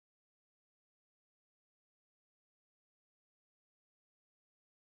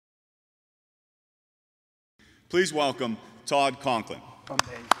Please welcome Todd Conklin.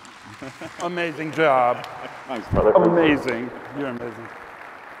 Amazing. Amazing job. Thanks, brother. Amazing. You're amazing.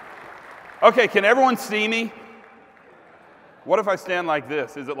 Okay, can everyone see me? What if I stand like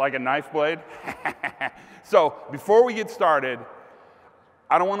this? Is it like a knife blade? So before we get started,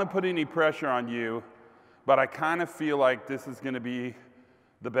 I don't want to put any pressure on you, but I kind of feel like this is going to be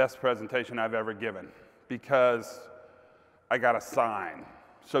the best presentation I've ever given because I got a sign.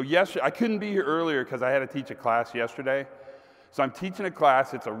 So I couldn't be here earlier because I had to teach a class yesterday. So I'm teaching a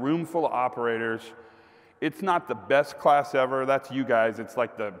class. It's a room full of operators. It's not the best class ever. That's you guys. It's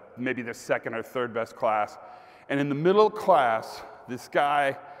like maybe the second or third best class. And in the middle of class, this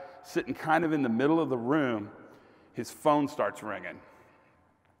guy sitting kind of in the middle of the room, his phone starts ringing.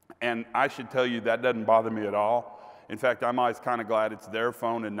 And I should tell you that doesn't bother me at all. In fact, I'm always kind of glad it's their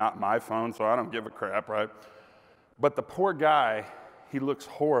phone and not my phone, so I don't give a crap, right? But the poor guy, he looks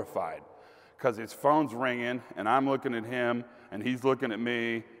horrified because his phone's ringing and I'm looking at him and he's looking at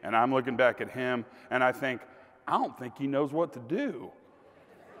me and I'm looking back at him and I think, I don't think he knows what to do.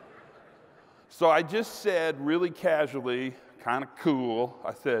 So I just said really casually, kind of cool,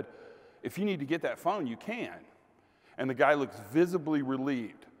 I said, if you need to get that phone, you can. And the guy looks visibly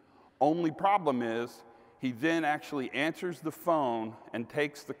relieved. Only problem is, he then actually answers the phone and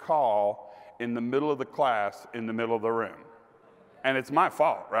takes the call in the middle of the class, in the middle of the room. And it's my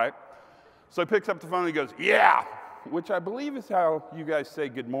fault, right? So he picks up the phone and he goes, yeah, which I believe is how you guys say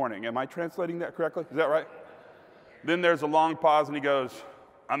good morning. Am I translating that correctly? Is that right? Then there's a long pause and he goes,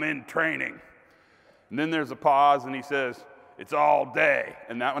 I'm in training. And then there's a pause and he says, it's all day.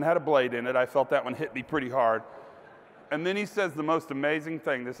 And that one had a blade in it. I felt that one hit me pretty hard. And then he says the most amazing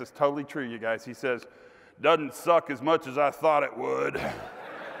thing. This is totally true, you guys. He says, doesn't suck as much as I thought it would.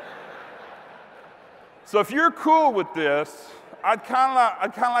 So if you're cool with this, I'd kind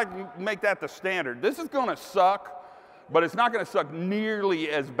of like make that the standard. This is going to suck, but it's not going to suck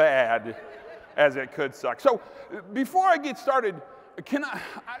nearly as bad as it could suck. So before I get started,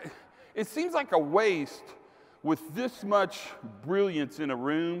 it seems like a waste with this much brilliance in a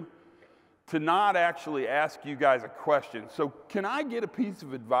room to not actually ask you guys a question. So can I get a piece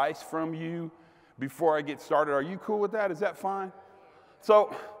of advice from you before I get started? Are you cool with that? Is that fine?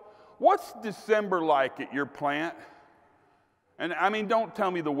 So what's December like at your plant? And I mean, don't tell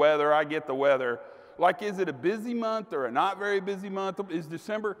me the weather. I get the weather. Like, is it a busy month or a not very busy month? Is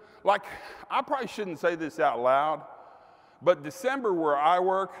December, like, I probably shouldn't say this out loud, but December where I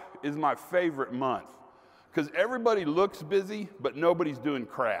work is my favorite month because everybody looks busy, but nobody's doing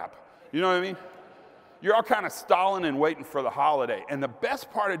crap. You know what I mean? You're all kind of stalling and waiting for the holiday. And the best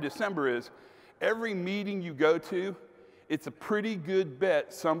part of December is every meeting you go to, it's a pretty good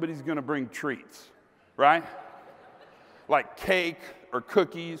bet somebody's going to bring treats, right? Like cake or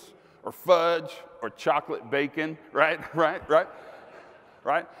cookies or fudge or chocolate bacon, right?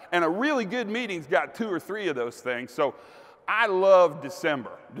 And a really good meeting's got 2 or 3 of those things. So I love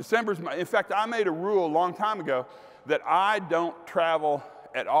December. In fact, I made a rule a long time ago that I don't travel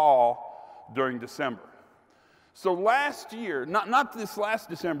at all during December. So last year, not this last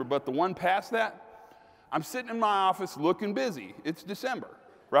December, but the one past that, I'm sitting in my office looking busy. It's December,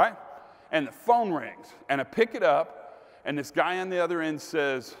 right? And the phone rings, and I pick it up, and this guy on the other end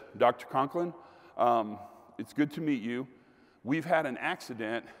says, Dr. Conklin, it's good to meet you. We've had an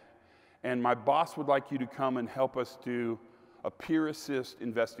accident, and my boss would like you to come and help us do a peer assist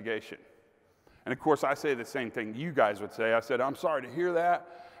investigation. And of course, I say the same thing you guys would say. I said, I'm sorry to hear that.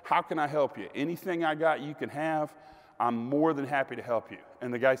 How can I help you? Anything I got you can have. I'm more than happy to help you.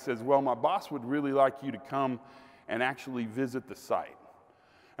 And the guy says, well, my boss would really like you to come and actually visit the site.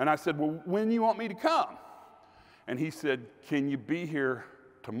 And I said, well, when do you want me to come? And he said, can you be here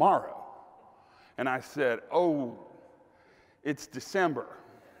tomorrow? And I said, oh, it's December.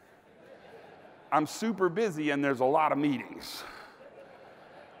 I'm super busy and there's a lot of meetings.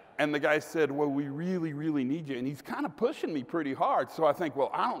 And the guy said, well, we really, really need you. And he's kind of pushing me pretty hard. So I think,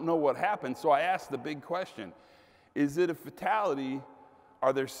 well, I don't know what happened. So I asked the big question, is it a fatality?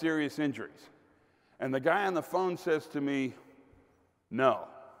 Are there serious injuries? And the guy on the phone says to me, no,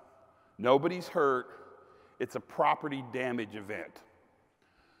 nobody's hurt. It's a property damage event.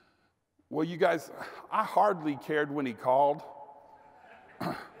 Well, you guys, I hardly cared when he called.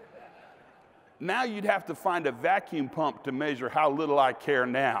 Now you'd have to find a vacuum pump to measure how little I care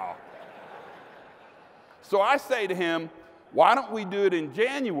now. So I say to him, why don't we do it in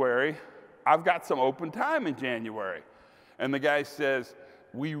January? I've got some open time in January. And the guy says,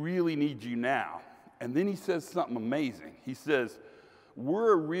 we really need you now. And then he says something amazing. He says,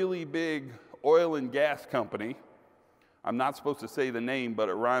 we're a really big oil and gas company. I'm not supposed to say the name, but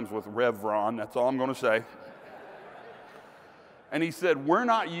it rhymes with Revron. That's all I'm going to say. And he said, we're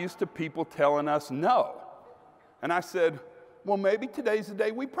not used to people telling us no. And I said, well, maybe today's the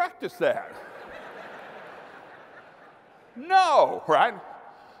day we practice that. No, right?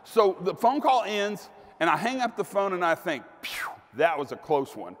 So the phone call ends, and I hang up the phone, and I think, phew, that was a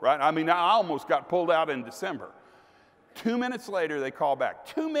close one, right? I mean, I almost got pulled out in December. 2 minutes later, they call back.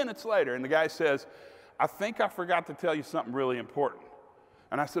 2 minutes later, and the guy says, I think I forgot to tell you something really important.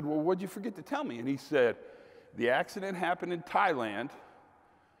 And I said, well, what'd you forget to tell me? And he said, the accident happened in Thailand.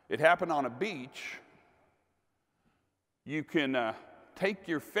 It happened on a beach. You can take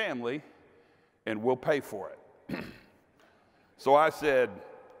your family, and we'll pay for it. So I said,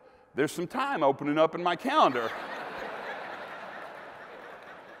 there's some time opening up in my calendar.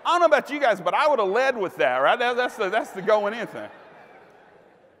 I don't know about you guys, but I would have led with that, right? That's the going in thing.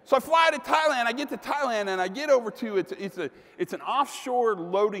 So I fly to Thailand. I get to Thailand, and I get over to it's an offshore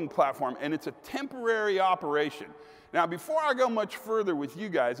loading platform, and it's a temporary operation. Now, before I go much further with you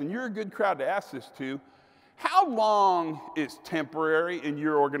guys, and you're a good crowd to ask this to, how long is temporary in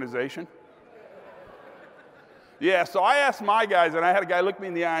your organization? Yeah, so I asked my guys, and I had a guy look me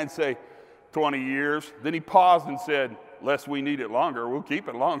in the eye and say, 20 years. Then he paused and said, unless we need it longer, we'll keep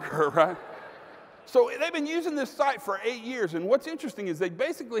it longer, right? So they've been using this site for 8 years, and what's interesting is they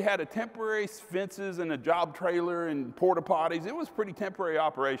basically had a temporary fences and a job trailer and porta potties. It was a pretty temporary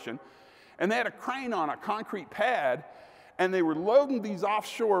operation. And they had a crane on a concrete pad, and they were loading these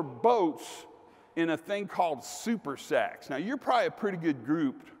offshore boats in a thing called super sacks. Now, you're probably a pretty good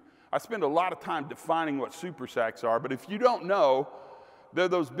group. I spend a lot of time defining what super sacks are, but if you don't know, they're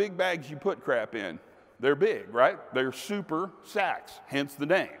those big bags you put crap in. They're big, right? They're super sacks, hence the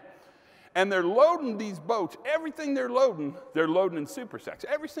name. And they're loading these boats. Everything they're loading in super sacks.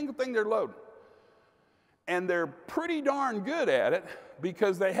 Every single thing they're loading. And they're pretty darn good at it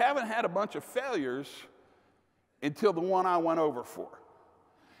because they haven't had a bunch of failures until the one I went over for.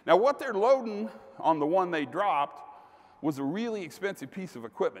 Now, what they're loading on the one they dropped was a really expensive piece of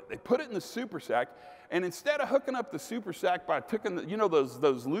equipment. They put it in the super sack, and instead of hooking up the super sack by hooking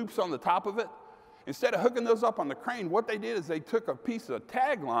those loops on the top of it, instead of hooking those up on the crane, what they did is they took a piece of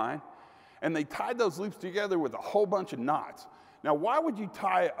tag line and they tied those loops together with a whole bunch of knots. Now, why would you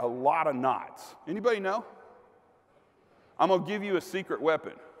tie a lot of knots? Anybody know? I'm gonna give you a secret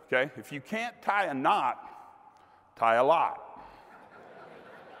weapon, okay? If you can't tie a knot, tie a lot.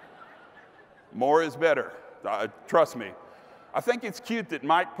 More is better. Trust me. I think it's cute that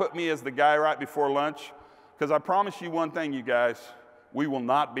Mike put me as the guy right before lunch, because I promise you one thing, you guys, we will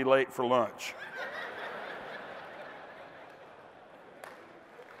not be late for lunch.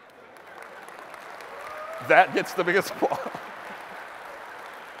 That gets the biggest applause.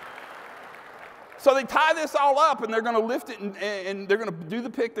 So they tie this all up, and they're going to lift it, and they're going to do the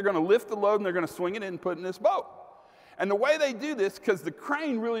pick, they're going to lift the load, and they're going to swing it in and put it in this boat. And the way they do this, because the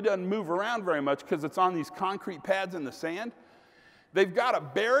crane really doesn't move around very much because it's on these concrete pads in the sand, they've got a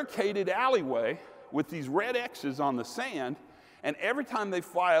barricaded alleyway with these red X's on the sand, and every time they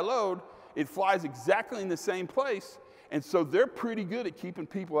fly a load, it flies exactly in the same place, and so they're pretty good at keeping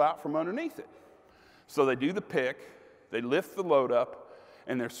people out from underneath it. So they do the pick, they lift the load up,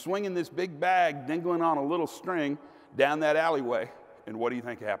 and they're swinging this big bag dangling on a little string down that alleyway, and what do you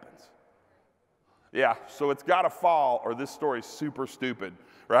think happens? Yeah, so it's got to fall, or this story's super stupid,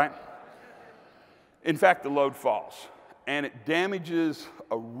 right? In fact, the load falls, and it damages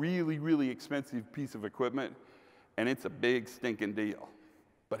a really, really expensive piece of equipment, and it's a big stinking deal.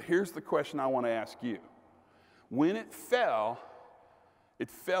 But here's the question I want to ask you. When it fell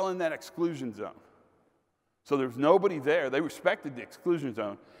in that exclusion zone. So there's nobody there. They respected the exclusion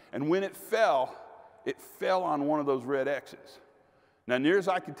zone. And when it fell on one of those red X's. Now, near as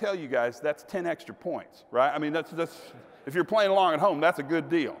I can tell you guys, that's 10 extra points, right? I mean, that's if you're playing along at home, that's a good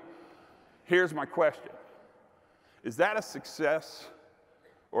deal. Here's my question. Is that a success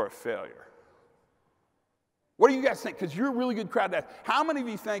or a failure? What do you guys think? Because you're a really good crowd to ask. How many of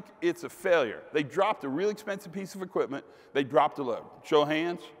you think it's a failure? They dropped a really expensive piece of equipment. They dropped a load. Show of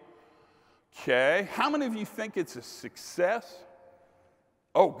hands. Okay. How many of you think it's a success?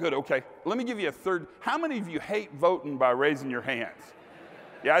 Oh, good. Okay. Let me give you a third. How many of you hate voting by raising your hands?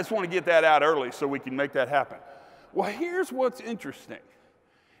 Yeah, I just want to get that out early so we can make that happen. Well, here's what's interesting,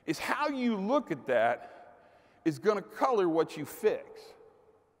 is how you look at that is going to color what you fix.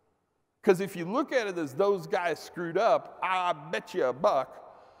 Because if you look at it as those guys screwed up, I bet you $1,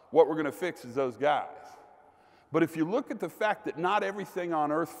 what we're going to fix is those guys. But if you look at the fact that not everything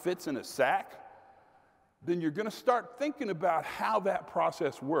on earth fits in a sack, then you're going to start thinking about how that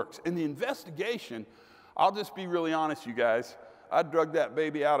process works. In the investigation, I'll just be really honest, you guys, I drug that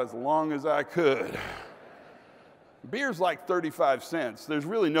baby out as long as I could. Beer's like 35 cents. There's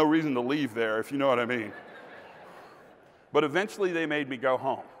really no reason to leave there, if you know what I mean. But eventually they made me go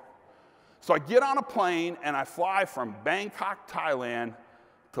home. So I get on a plane and I fly from Bangkok, Thailand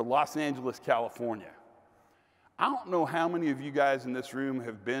to Los Angeles, California. I don't know how many of you guys in this room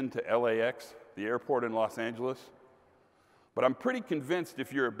have been to LAX, the airport in Los Angeles, but I'm pretty convinced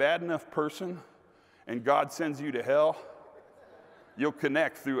if you're a bad enough person and God sends you to hell, you'll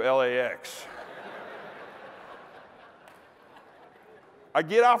connect through LAX. I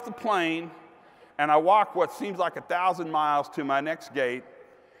get off the plane and I walk what seems like 1,000 miles to my next gate,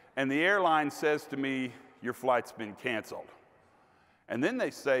 and the airline says to me, your flight's been canceled. And then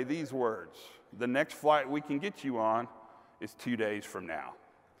they say these words, the next flight we can get you on is 2 days from now.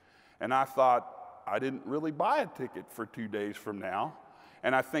 And I thought, I didn't really buy a ticket for 2 days from now,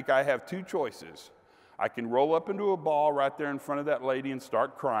 and I think I have two choices. I can roll up into a ball right there in front of that lady and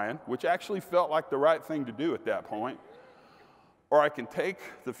start crying, which actually felt like the right thing to do at that point, or I can take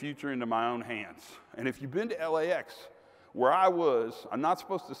the future into my own hands. And if you've been to LAX, where I was, I'm not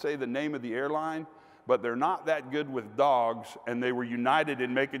supposed to say the name of the airline, but they're not that good with dogs, and they were united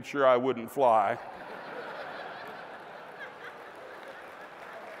in making sure I wouldn't fly.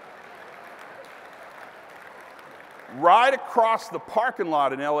 Right across the parking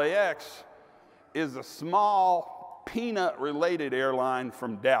lot in LAX is a small peanut-related airline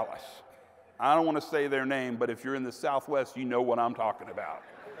from Dallas. I don't want to say their name, but if you're in the Southwest, you know what I'm talking about.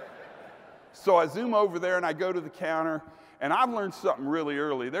 So I zoom over there and I go to the counter, and I've learned something really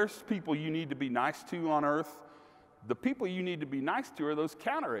early. There's people you need to be nice to on earth. The people you need to be nice to are those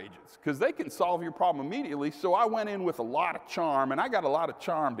counter agents, because they can solve your problem immediately. So I went in with a lot of charm, and I got a lot of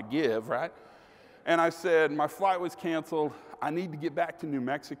charm to give, right? And I said, my flight was canceled. I need to get back to New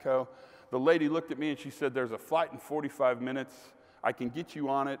Mexico. The lady looked at me and she said, there's a flight in 45 minutes. I can get you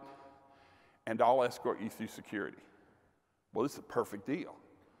on it, and I'll escort you through security. Well, this is a perfect deal.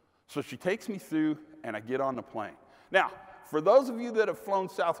 So she takes me through, and I get on the plane. Now, for those of you that have flown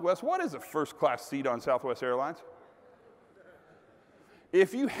Southwest, what is a first-class seat on Southwest Airlines?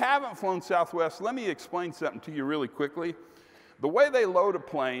 If you haven't flown Southwest, let me explain something to you really quickly. The way they load a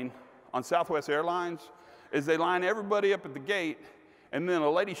plane on Southwest Airlines is they line everybody up at the gate, and then a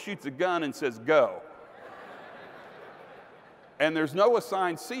lady shoots a gun and says, go. And there's no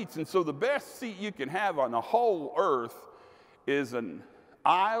assigned seats, and so the best seat you can have on the whole earth is an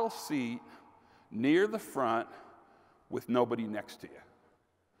aisle seat near the front with nobody next to you.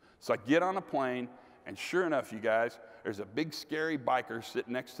 So I get on a plane, and sure enough, you guys, there's a big scary biker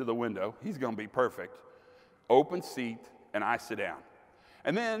sitting next to the window. He's going to be perfect. Open seat, and I sit down.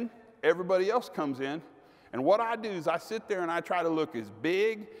 And then everybody else comes in, and what I do is I sit there and I try to look as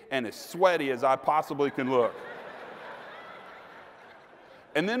big and as sweaty as I possibly can look.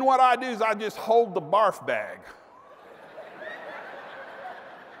 And then what I do is I just hold the barf bag.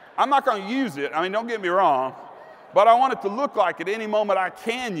 I'm not going to use it. I mean, don't get me wrong. But I want it to look like at any moment I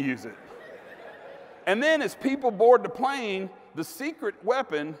can use it. And then as people board the plane, the secret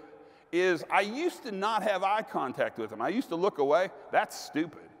weapon is I used to not have eye contact with them. I used to look away. That's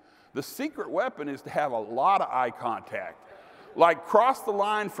stupid. The secret weapon is to have a lot of eye contact. Like cross the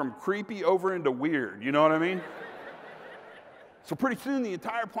line from creepy over into weird. You know what I mean? So pretty soon the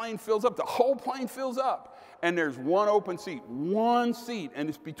entire plane fills up. The whole plane fills up. And there's one open seat, and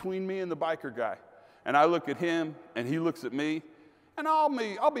it's between me and the biker guy. And I look at him, and he looks at me, and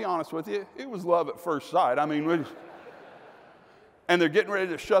I'll be honest with you, it was love at first sight. I mean, and they're getting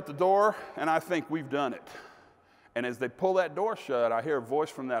ready to shut the door, and I think we've done it. And as they pull that door shut, I hear a voice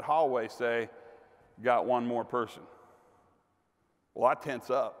from that hallway say, got one more person. Well, I tense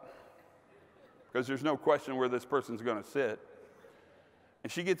up, because there's no question where this person's going to sit.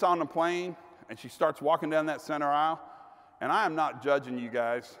 And she gets on the plane, and she starts walking down that center aisle, and I am not judging you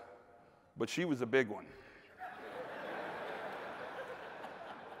guys, but she was a big one.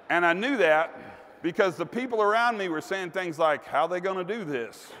 And I knew that because the people around me were saying things like, how are they going to do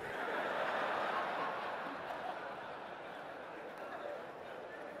this?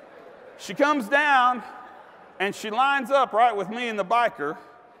 She comes down, and she lines up right with me and the biker,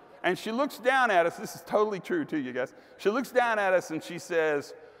 and she looks down at us. This is totally true, too, you guys. She looks down at us, and she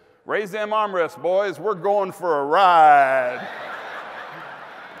says, raise them armrests, boys. We're going for a ride.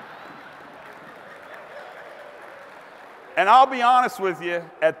 And I'll be honest with you,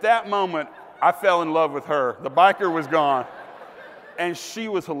 at that moment, I fell in love with her. The biker was gone, and she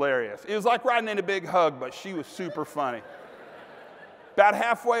was hilarious. It was like riding in a big hug, but she was super funny. About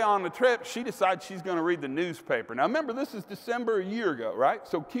halfway on the trip, she decides she's going to read the newspaper. Now, remember, this is December a year ago, right?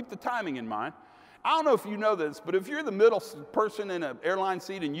 So keep the timing in mind. I don't know if you know this, but if you're the middle person in an airline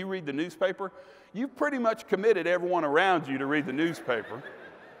seat and you read the newspaper, you've pretty much committed everyone around you to read the newspaper.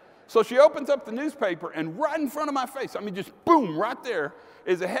 So she opens up the newspaper, and right in front of my face, I mean, just boom, right there,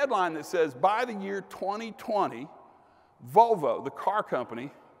 is a headline that says, by the year 2020, Volvo, the car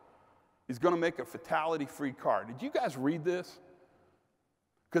company, is going to make a fatality-free car. Did you guys read this?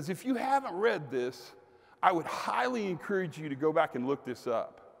 Because if you haven't read this, I would highly encourage you to go back and look this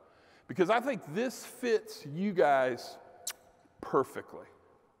up. Because I think this fits you guys perfectly.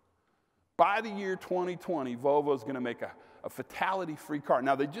 By the year 2020, Volvo is going to make a fatality-free car.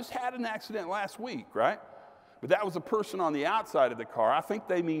 Now, they just had an accident last week, right? But that was a person on the outside of the car. I think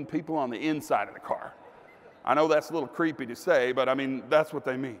they mean people on the inside of the car. I know that's a little creepy to say, but I mean, that's what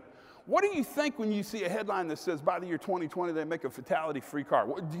they mean. What do you think when you see a headline that says, by the year 2020, they make a fatality-free car?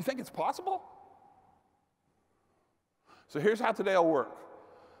 Do you think it's possible? So here's how today will work.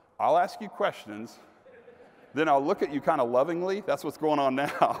 I'll ask you questions, then I'll look at you kind of lovingly. That's what's going on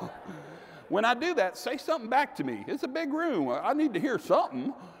now. When I do that, say something back to me. It's a big room. I need to hear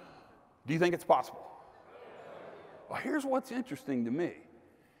something. Do you think it's possible? Well, here's what's interesting to me,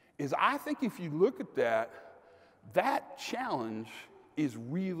 is I think if you look at that challenge is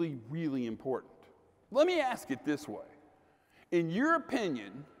really, really important. Let me ask it this way. In your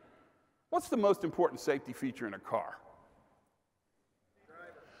opinion, what's the most important safety feature in a car?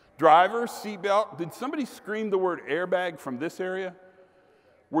 Driver, seatbelt. Did somebody scream the word airbag from this area?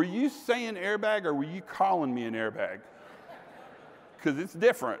 Were you saying airbag or were you calling me an airbag? Because it's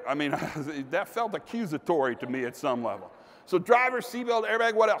different. I mean, that felt accusatory to me at some level. So driver, seatbelt,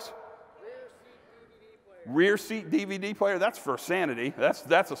 airbag, what else? Rear seat DVD player. That's for sanity.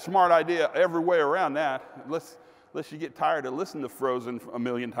 That's a smart idea every way around that. Unless you get tired of listening to Frozen a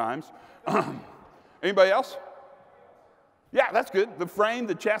million times. Anybody else? Yeah, that's good. The frame,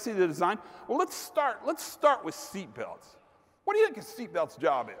 the chassis, the design. Well, let's start with seatbelts. What do you think a seatbelt's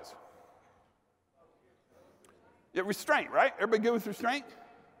job is? Yeah, restraint, right? Everybody good with restraint?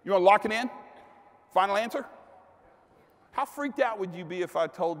 You want to lock it in? Final answer? How freaked out would you be if I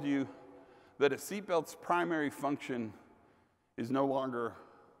told you that a seatbelt's primary function is no longer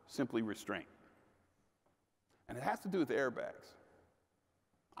simply restraint? And it has to do with airbags.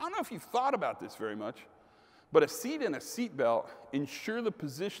 I don't know if you've thought about this very much, but a seat and a seatbelt ensure the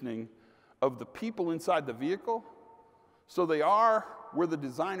positioning of the people inside the vehicle so they are where the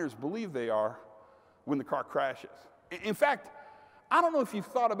designers believe they are when the car crashes. In fact, I don't know if you've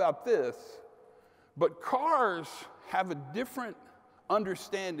thought about this, but cars have a different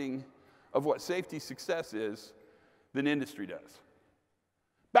understanding of what safety success is than industry does.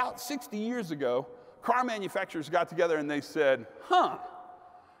 About 60 years ago, car manufacturers got together and they said,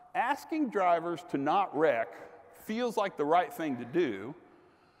 asking drivers to not wreck feels like the right thing to do,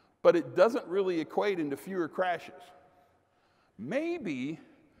 but it doesn't really equate into fewer crashes. Maybe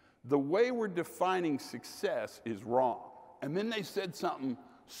the way we're defining success is wrong. And then they said something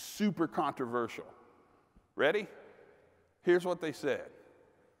super controversial. Ready? Here's what they said.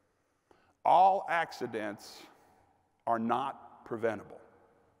 All accidents are not preventable.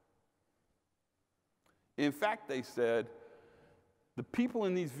 In fact, they said, the people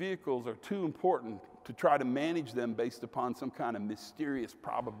in these vehicles are too important to try to manage them based upon some kind of mysterious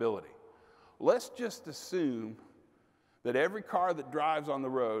probability. Let's just assume that every car that drives on the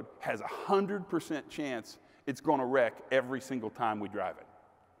road has a 100% chance it's going to wreck every single time we drive it.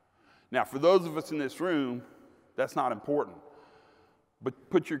 Now, for those of us in this room, that's not important.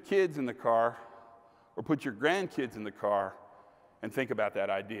 But put your kids in the car or put your grandkids in the car and think about that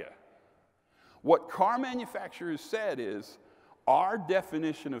idea. What car manufacturers said is, our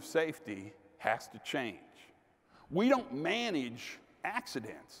definition of safety has to change. We don't manage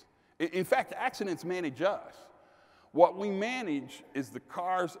accidents. In fact, accidents manage us. What we manage is the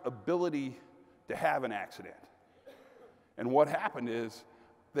car's ability to have an accident. And what happened is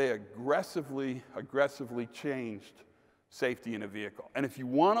they aggressively changed safety in a vehicle. And if you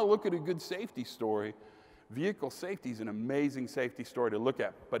want to look at a good safety story, vehicle safety is an amazing safety story to look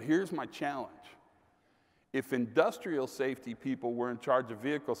at. But here's my challenge. If industrial safety people were in charge of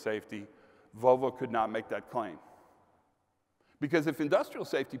vehicle safety, Volvo could not make that claim. Because if industrial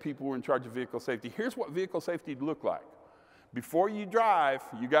safety people were in charge of vehicle safety, here's what vehicle safety would look like. Before you drive,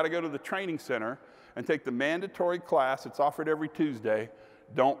 you got to go to the training center and take the mandatory class that's offered every Tuesday,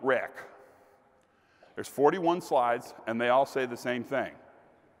 Don't Wreck. There's 41 slides, and they all say the same thing.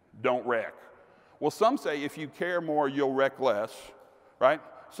 Don't wreck. Well, some say if you care more, you'll wreck less, right?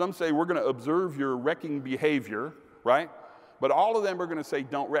 Some say we're going to observe your wrecking behavior, right? But all of them are going to say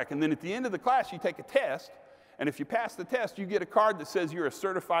don't wreck. And then at the end of the class, you take a test, and if you pass the test, you get a card that says you're a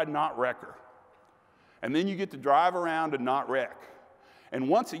certified not wrecker. And then you get to drive around and not wreck. And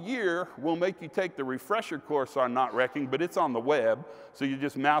once a year, we'll make you take the refresher course on not wrecking, but it's on the web, so you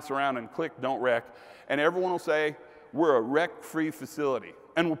just mouse around and click don't wreck, and everyone will say, we're a wreck-free facility.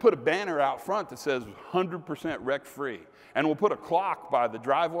 And we'll put a banner out front that says 100% wreck-free. And we'll put a clock by the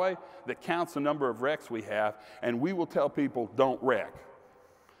driveway that counts the number of wrecks we have, and we will tell people don't wreck.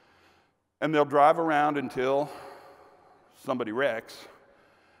 And they'll drive around until somebody wrecks,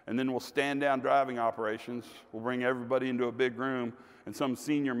 and then we'll stand down driving operations. We'll bring everybody into a big room, and some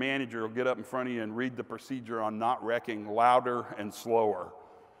senior manager will get up in front of you and read the procedure on not wrecking louder and slower.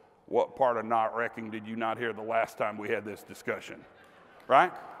 What part of not wrecking did you not hear the last time we had this discussion?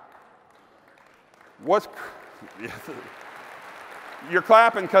 Right? You're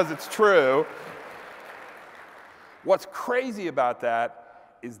clapping because it's true. What's crazy about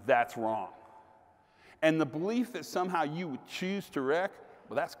that is that's wrong. And the belief that somehow you would choose to wreck,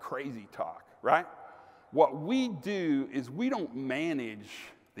 well, that's crazy talk, right? What we do is we don't manage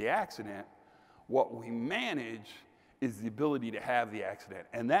the accident. What we manage is the ability to have the accident.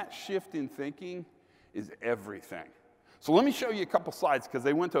 And that shift in thinking is everything. So let me show you a couple slides, because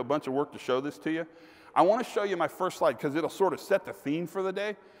they went to a bunch of work to show this to you. I want to show you my first slide, because it'll sort of set the theme for the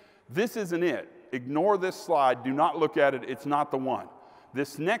day. This isn't it. Ignore this slide. Do not look at it. It's not the one.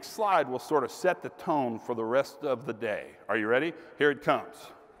 This next slide will sort of set the tone for the rest of the day. Are you ready? Here it comes.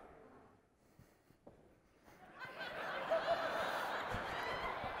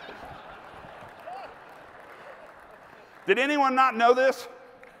 Did anyone not know this?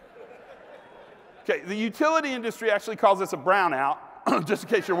 Okay, the utility industry actually calls this a brownout, just in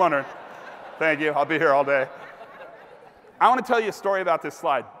case you're wondering. Thank you, I'll be here all day. I want to tell you a story about this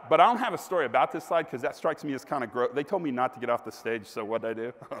slide, but I don't have a story about this slide because that strikes me as kind of gross. They told me not to get off the stage, so what'd I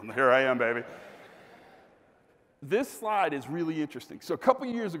do? Here I am, baby. This slide is really interesting. So a couple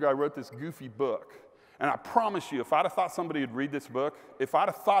years ago, I wrote this goofy book, and I promise you, if I'd have thought somebody would read this book, if I'd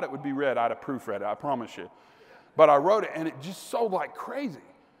have thought it would be read, I'd have proofread it, I promise you. But I wrote it, and it just sold like crazy.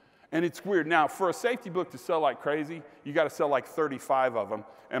 And it's weird. Now, for a safety book to sell like crazy, you got to sell like 35 of them.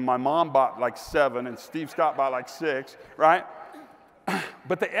 And my mom bought like 7, and Steve Scott bought like 6, right?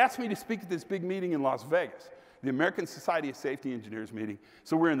 But they asked me to speak at this big meeting in Las Vegas, the American Society of Safety Engineers meeting.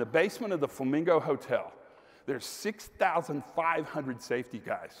 So we're in the basement of the Flamingo Hotel. There's 6,500 safety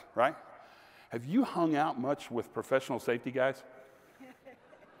guys, right? Have you hung out much with professional safety guys?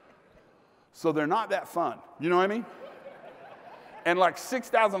 So they're not that fun. You know what I mean? And like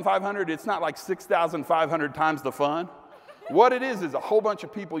 6,500, it's not like 6,500 times the fun. What it is a whole bunch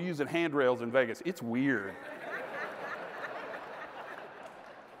of people using handrails in Vegas. It's weird.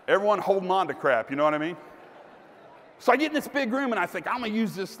 Everyone holding on to crap, you know what I mean? So I get in this big room and I think, I'm going to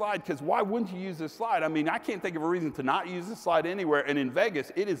use this slide, because why wouldn't you use this slide? I mean, I can't think of a reason to not use this slide anywhere. And in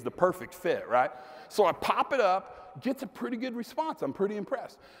Vegas, it is the perfect fit, right? So I pop it up. Gets a pretty good response. I'm pretty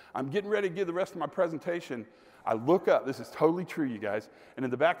impressed. I'm getting ready to give the rest of my presentation. I look up. This is totally true, you guys. And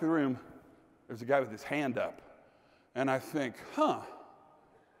in the back of the room, there's a guy with his hand up. And I think,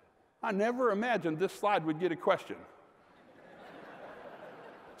 I never imagined this slide would get a question.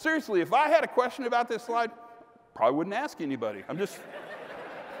 Seriously, if I had a question about this slide, probably wouldn't ask anybody. I'm just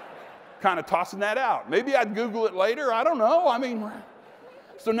kind of tossing that out. Maybe I'd Google it later. I don't know. I mean,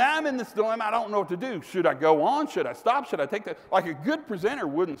 so now I'm in this dilemma. I don't know what to do. Should I go on? Should I stop? Should I take that? Like a good presenter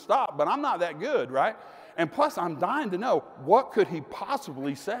wouldn't stop, but I'm not that good, right? And plus, I'm dying to know, what could he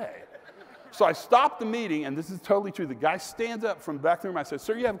possibly say? So I stopped the meeting, and this is totally true. The guy stands up from the back of the room. I said,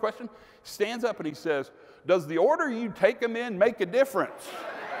 sir, you have a question? Stands up and he says, does the order you take them in make a difference?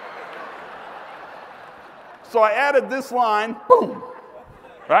 So I added this line, boom,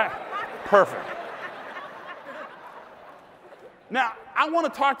 right? Perfect. Now, I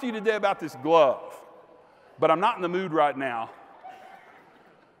want to talk to you today about this glove, but I'm not in the mood right now.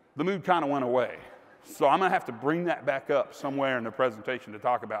 The mood kind of went away. So I'm going to have to bring that back up somewhere in the presentation to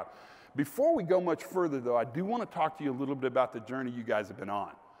talk about. Before we go much further, though, I do want to talk to you a little bit about the journey you guys have been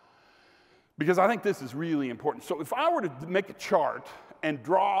on, because I think this is really important. So if I were to make a chart and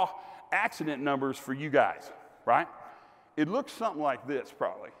draw accident numbers for you guys, right, it looks something like this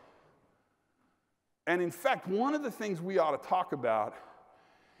probably. And in fact, one of the things we ought to talk about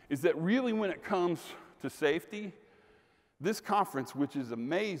is that really when it comes to safety, this conference, which is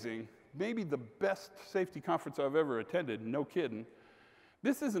amazing, maybe the best safety conference I've ever attended, no kidding,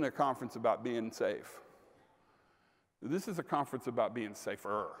 this isn't a conference about being safe. This is a conference about being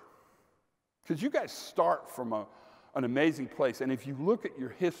safer. Because you guys start from an amazing place, and if you look at your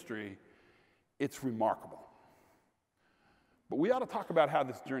history, it's remarkable. But we ought to talk about how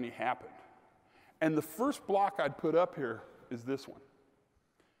this journey happened. And the first block I'd put up here is this one.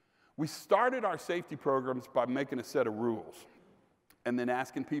 We started our safety programs by making a set of rules and then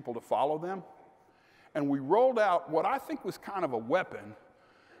asking people to follow them. And we rolled out what I think was kind of a weapon,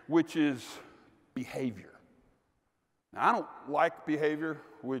 which is behavior. Now, I don't like behavior,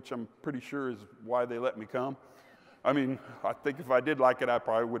 which I'm pretty sure is why they let me come. I mean, I think if I did like it, I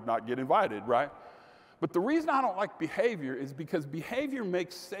probably would not get invited, right? But the reason I don't like behavior is because behavior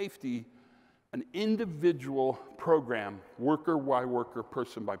makes safety an individual program, worker by worker,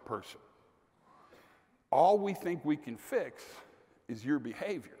 person by person. All we think we can fix is your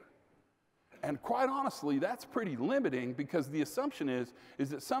behavior. And quite honestly, that's pretty limiting because the assumption is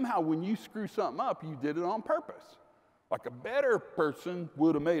that somehow when you screw something up, you did it on purpose. Like a better person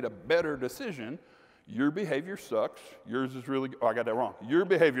would have made a better decision. Your behavior sucks, yours is really good. Oh, I got that wrong. Your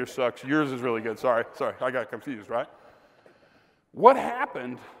behavior sucks, yours is really good. Sorry, I got confused, right? What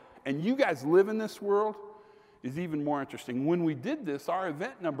happened, and you guys live in this world, is even more interesting. When we did this, our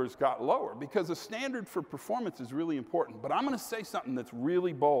event numbers got lower because the standard for performance is really important. But I'm going to say something that's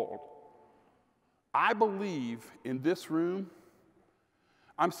really bold. I believe in this room,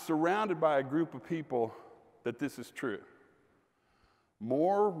 I'm surrounded by a group of people that this is true.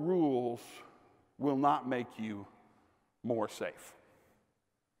 More rules will not make you more safe.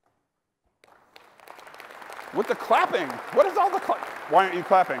 With the clapping, what is all the clapping? Why aren't you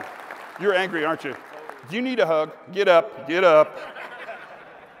clapping? You're angry, aren't you? Do you need a hug? Get up, get up.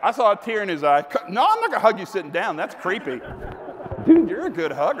 I saw a tear in his eye. No, I'm not gonna hug you sitting down, that's creepy. Dude, you're a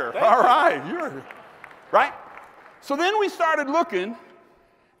good hugger. All right, right? So then we started looking,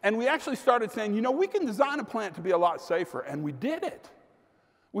 and we actually started saying, you know, we can design a plant to be a lot safer, and we did it.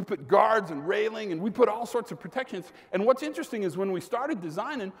 We put guards and railing, and we put all sorts of protections. And what's interesting is when we started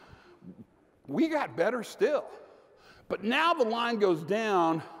designing, we got better still. But now the line goes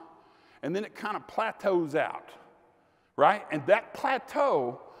down, and then it kind of plateaus out, right? And that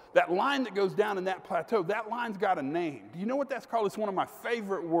plateau, that line that goes down in that plateau, that line's got a name. Do you know what that's called? It's one of my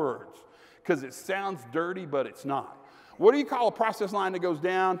favorite words, because it sounds dirty, but it's not. What do you call a process line that goes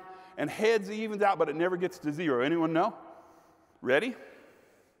down and heads evens out, but it never gets to zero? Anyone know? Ready?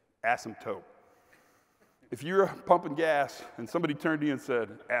 Asymptote. If you're pumping gas and somebody turned to you and said,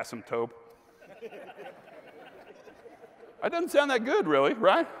 asymptote, that doesn't sound that good, really,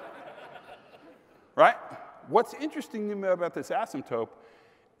 right? Right? What's interesting to me about this asymptote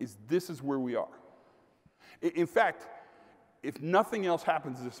is this is where we are. In fact, if nothing else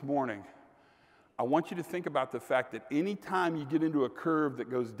happens this morning, I want you to think about the fact that any time you get into a curve that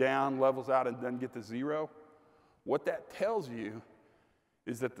goes down, levels out, and doesn't get to zero, what that tells you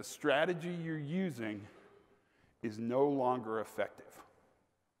is that the strategy you're using is no longer effective.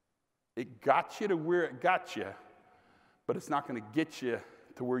 It got you to where it got you, but it's not going to get you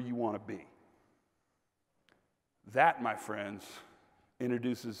to where you want to be. That, my friends,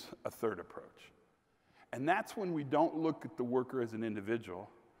 introduces a third approach. And that's when we don't look at the worker as an individual,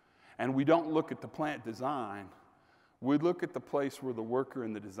 and we don't look at the plant design. We look at the place where the worker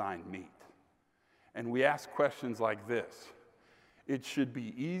and the design meet. And we ask questions like this. It should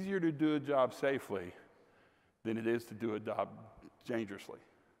be easier to do a job safely than it is to do a job dangerously.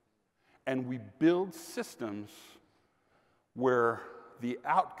 And we build systems where the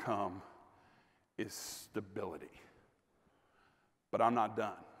outcome is stability. But I'm not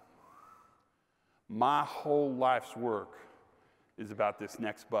done. My whole life's work is about this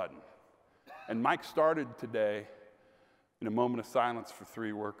next button. And Mike started today in a moment of silence for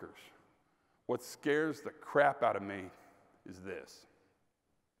 3 workers. What scares the crap out of me is this.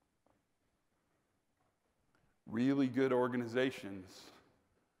 Really good organizations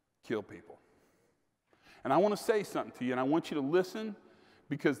kill people. And I want to say something to you, and I want you to listen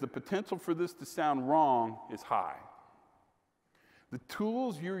because the potential for this to sound wrong is high. The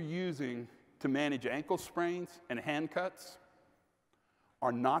tools you're using to manage ankle sprains and hand cuts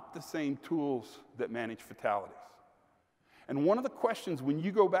are not the same tools that manage fatalities. And one of the questions when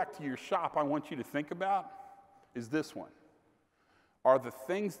you go back to your shop I want you to think about is this one. Are the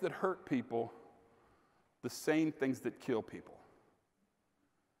things that hurt people the same things that kill people?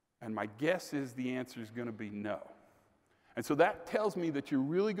 And my guess is the answer is going to be no. And so that tells me that you're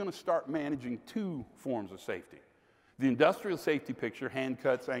really going to start managing 2 forms of safety. The industrial safety picture, hand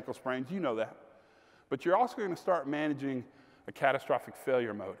cuts, ankle sprains, you know that. But you're also going to start managing a catastrophic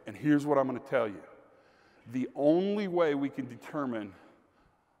failure mode. And here's what I'm going to tell you. The only way we can determine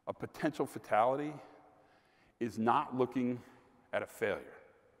a potential fatality is not looking at a failure.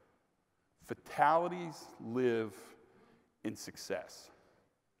 Fatalities live in success.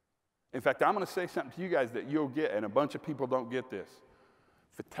 In fact, I'm going to say something to you guys that you'll get, and a bunch of people don't get this.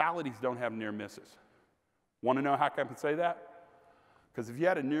 Fatalities don't have near misses. Want to know how I can say that? Because if you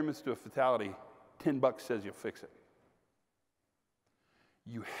had a near miss to a fatality, $10 says you'll fix it.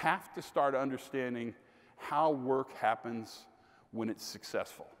 You have to start understanding how work happens when it's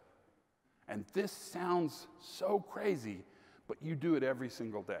successful. And this sounds so crazy, but you do it every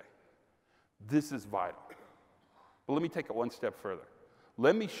single day. This is vital. But let me take it one step further.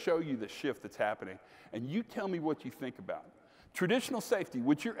 Let me show you the shift that's happening, and you tell me what you think about it. Traditional safety,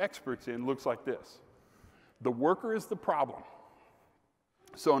 which you're experts in, looks like this. The worker is the problem.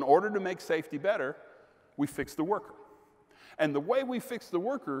 So in order to make safety better, we fix the worker. And the way we fix the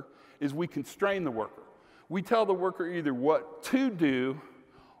worker is we constrain the worker. We tell the worker either what to do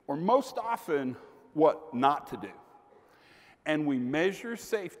or most often what not to do. And we measure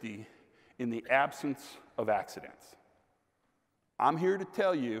safety in the absence of accidents. I'm here to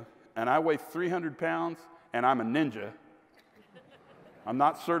tell you, and I weigh 300 pounds, and I'm a ninja. I'm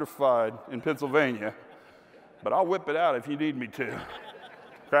not certified in Pennsylvania, but I'll whip it out if you need me to,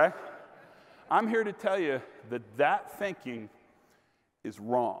 okay? I'm here to tell you that that thinking is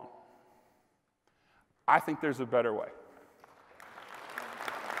wrong. I think there's a better way.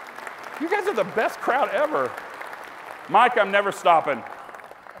 You guys are the best crowd ever. Mike, I'm never stopping.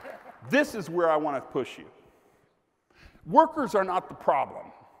 This is where I want to push you. Workers are not the problem.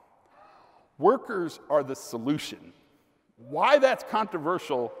 Workers are the solution. Why that's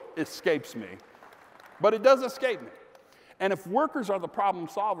controversial escapes me, but it does escape me. And if workers are the problem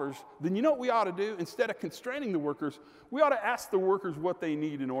solvers, then you know what we ought to do? Instead of constraining the workers, we ought to ask the workers what they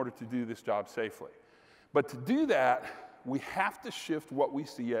need in order to do this job safely. But to do that, we have to shift what we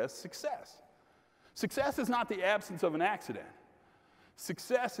see as success. Success is not the absence of an accident.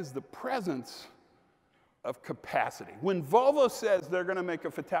 Success is the presence of capacity. When Volvo says they're going to make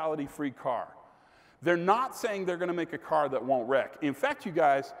a fatality-free car, they're not saying they're going to make a car that won't wreck. In fact, you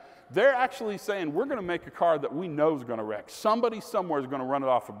guys, they're actually saying we're going to make a car that we know is going to wreck. Somebody somewhere is going to run it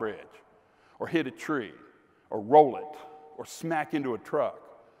off a bridge or hit a tree or roll it or smack into a truck.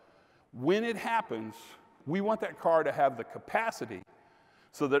 When it happens, we want that car to have the capacity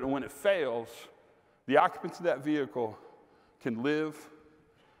so that when it fails, the occupants of that vehicle can live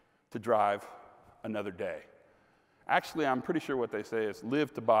to drive another day. Actually, I'm pretty sure what they say is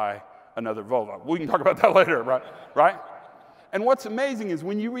live to buy another Volvo. We can talk about that later, right? And what's amazing is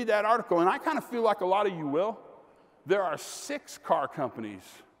when you read that article, and I kind of feel like a lot of you will, there are 6 car companies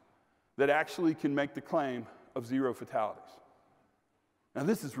that actually can make the claim of 0 fatalities. Now,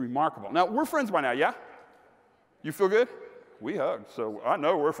 this is remarkable. Now, we're friends by now, yeah? You feel good? We hug, so I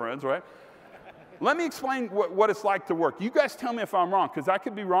know we're friends, right? Let me explain what it's like to work. You guys tell me if I'm wrong, because I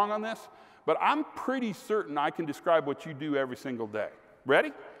could be wrong on this, but I'm pretty certain I can describe what you do every single day.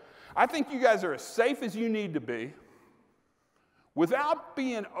 Ready? I think you guys are as safe as you need to be without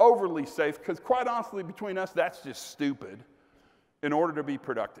being overly safe, because quite honestly, between us, that's just stupid, in order to be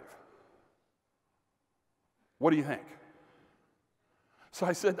productive. What do you think? So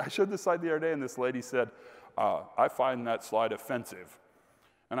I showed this slide the other day, and this lady said, I find that slide offensive.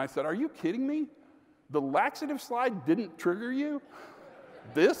 And I said, are you kidding me? The laxative slide didn't trigger you?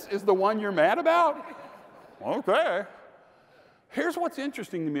 This is the one you're mad about? Okay. Here's what's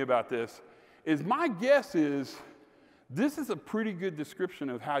interesting to me about this, is my guess is this is a pretty good description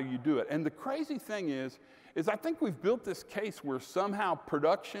of how you do it. And the crazy thing is I think we've built this case where somehow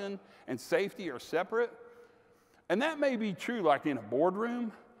production and safety are separate. And that may be true like in a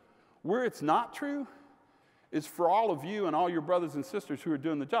boardroom. Where it's not true is for all of you and all your brothers and sisters who are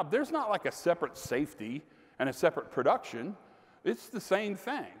doing the job. There's not like a separate safety and a separate production. It's the same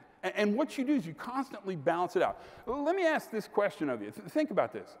thing. And what you do is you constantly balance it out. Let me ask this question of you. Think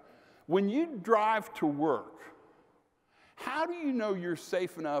about this. When you drive to work, how do you know you're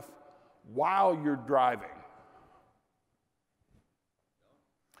safe enough while you're driving?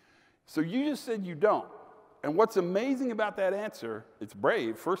 So you just said you don't. And what's amazing about that answer, it's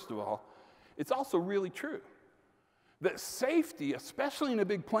brave, first of all, it's also really true. That safety, especially in a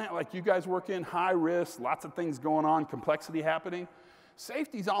big plant like you guys work in, high risk, lots of things going on, complexity happening,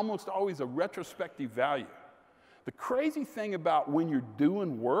 safety is almost always a retrospective value. The crazy thing about when you're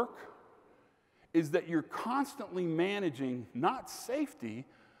doing work is that you're constantly managing not safety,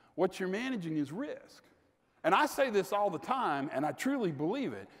 what you're managing is risk. And I say this all the time, and I truly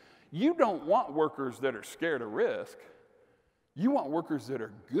believe it. You don't want workers that are scared of risk. You want workers that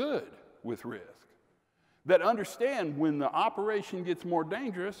are good with risk, that understand when the operation gets more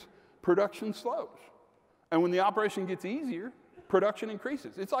dangerous, production slows. And when the operation gets easier, production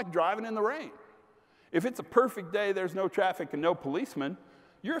increases. It's like driving in the rain. If it's a perfect day, there's no traffic and no policemen,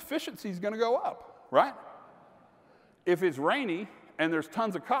 your efficiency is going to go up, right? If it's rainy and there's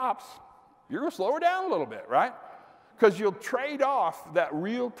tons of cops, you're going to slow her down a little bit, right? because you'll trade off that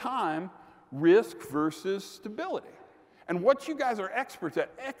real-time risk versus stability. And what you guys are experts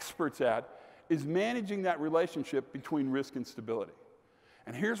at is managing that relationship between risk and stability.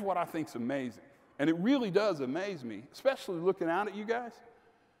 And here's what I think is amazing, and it really does amaze me, especially looking out at you guys.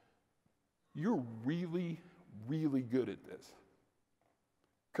 You're really, really good at this.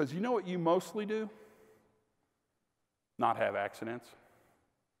 Because you know what you mostly do? Not have accidents.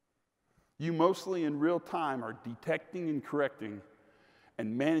 You mostly in real time are detecting and correcting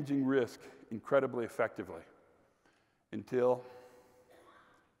and managing risk incredibly effectively until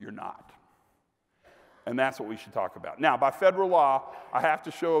you're not. And that's what we should talk about. Now, by federal law, I have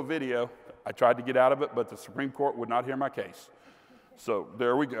to show a video. I tried to get out of it, but the Supreme Court would not hear my case. So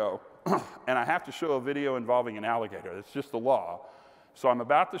there we go. And I have to show a video involving an alligator. It's just the law. So I'm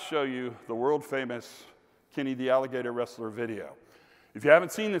about to show you the world-famous Kenny the Alligator Wrestler video. If you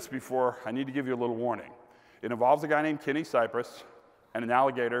haven't seen this before, I need to give you a little warning. It involves a guy named Kenny Cypress and an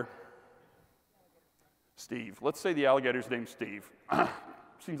alligator, Steve. Let's say the alligator's named Steve.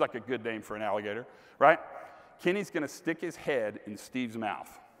 Seems like a good name for an alligator, right? Kenny's going to stick his head in Steve's mouth.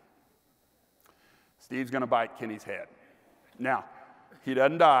 Steve's going to bite Kenny's head. Now, he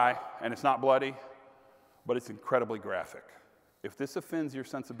doesn't die, and it's not bloody, but it's incredibly graphic. If this offends your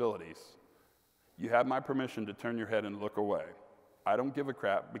sensibilities, you have my permission to turn your head and look away. I don't give a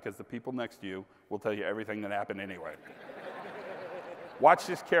crap because the people next to you will tell you everything that happened anyway. Watch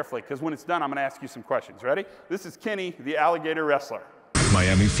this carefully, because when it's done, I'm going to ask you some questions. Ready? This is Kenny, the Alligator Wrestler.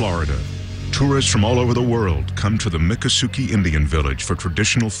 Miami, Florida. Tourists from all over the world come to the Miccosukee Indian Village for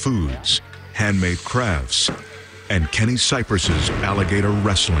traditional foods, handmade crafts, and Kenny Cypress's alligator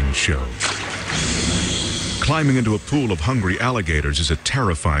wrestling show. Climbing into a pool of hungry alligators is a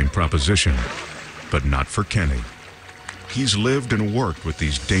terrifying proposition, but not for Kenny. He's lived and worked with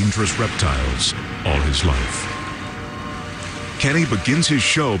these dangerous reptiles all his life. Kenny begins his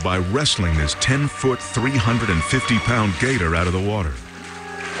show by wrestling this 10-foot, 350-pound gator out of the water.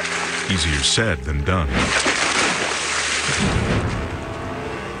 Easier said than done.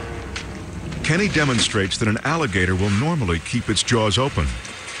 Kenny demonstrates that an alligator will normally keep its jaws open,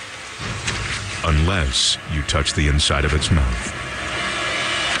 unless you touch the inside of its mouth.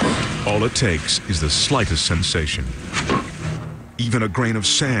 All it takes is the slightest sensation. Even a grain of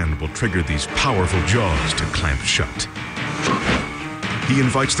sand will trigger these powerful jaws to clamp shut. He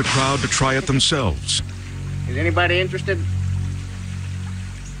invites the crowd to try it themselves. Is anybody interested?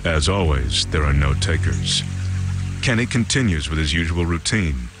 As always, there are no takers. Kenny continues with his usual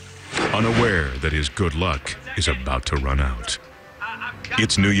routine, unaware that his good luck is about to run out.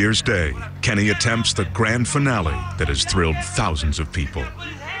 It's New Year's Day. Kenny attempts the grand finale that has thrilled thousands of people,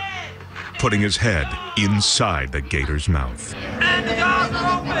 putting his head inside the gator's mouth. And the jaws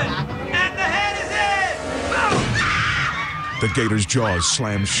are open! And the head is in! The gator's jaws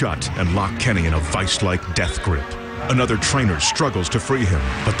slam shut and lock Kenny in a vice-like death grip. Another trainer struggles to free him,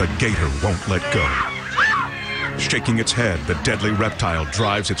 but the gator won't let go. Shaking its head, the deadly reptile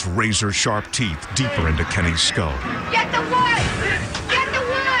drives its razor-sharp teeth deeper into Kenny's skull. Get the wood! Get the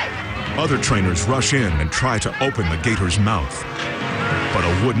wood! Other trainers rush in and try to open the gator's mouth. But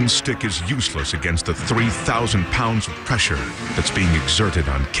a wooden stick is useless against the 3,000 pounds of pressure that's being exerted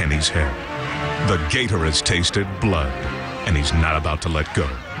on Kenny's head. The gator has tasted blood, and he's not about to let go.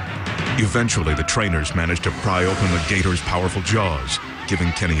 Eventually, the trainers manage to pry open the gator's powerful jaws,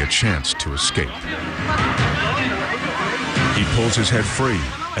 giving Kenny a chance to escape. He pulls his head free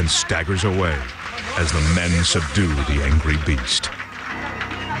and staggers away as the men subdue the angry beast.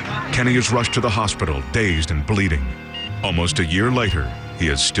 Kenny is rushed to the hospital, dazed and bleeding. Almost a year later, he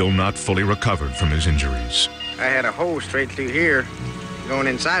is still not fully recovered from his injuries. I had a hole straight through here, going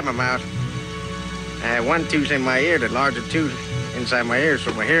inside my mouth. I had one tooth in my ear, the larger tooth inside my ear,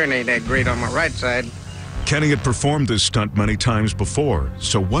 so my hearing ain't that great on my right side. Kenny had performed this stunt many times before,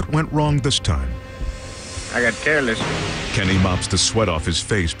 so what went wrong this time? I got careless. Kenny mops the sweat off his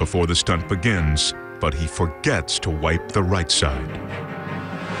face before the stunt begins, but he forgets to wipe the right side.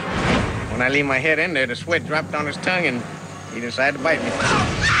 When I leave my head in there, the sweat dropped on his tongue and he decided to bite me.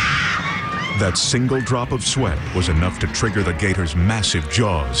 That single drop of sweat was enough to trigger the gator's massive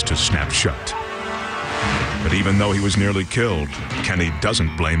jaws to snap shut. But even though he was nearly killed, Kenny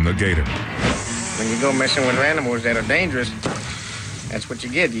doesn't blame the gator. When you go messing with animals that are dangerous, that's what you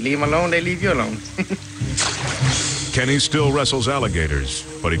get. You leave them alone, they leave you alone. Kenny still wrestles alligators,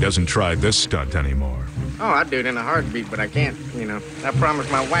 but he doesn't try this stunt anymore. Oh, I'd do it in a heartbeat, but I can't, you know. I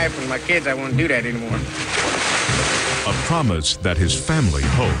promised my wife and my kids I wouldn't do that anymore. A promise that his family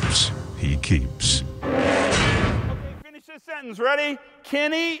hopes he keeps. Finish this sentence. Ready?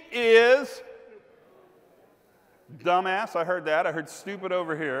 Kenny is Dumbass, I heard that. I heard stupid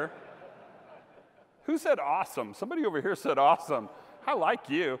over here. Who said awesome? Somebody over here said awesome. I like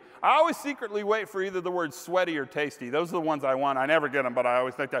you. I always secretly wait for either the words sweaty or tasty. Those are the ones I want. I never get them, but I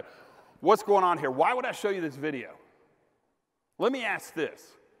always think that. What's going on here? Why would I show you this video? Let me ask this.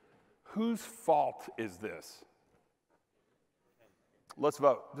 Whose fault is this? Let's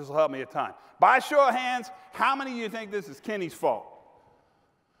vote. This will help me a ton. By a show of hands, how many of you think this is Kenny's fault?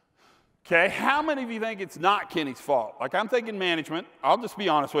 Okay, how many of you think it's not Kenny's fault? Like, I'm thinking management. I'll just be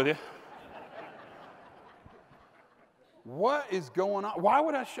honest with you. What is going on? Why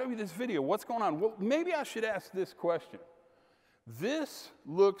would I show you this video? What's going on? Well, maybe I should ask this question. This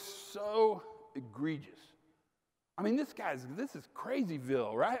looks so egregious. I mean, this is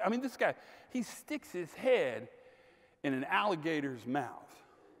Crazyville, right? I mean, this guy, he sticks his head in an alligator's mouth.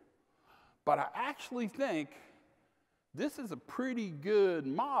 But I actually think this is a pretty good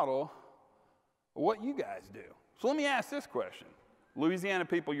model of what you guys do. So let me ask this question. Louisiana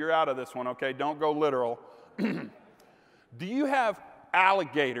people, you're out of this one, okay? Don't go literal. Do you have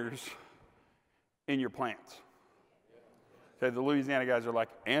alligators in your plants? Okay, the Louisiana guys are like,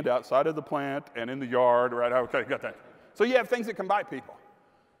 and outside of the plant and in the yard, right? Okay, got that. So you have things that can bite people.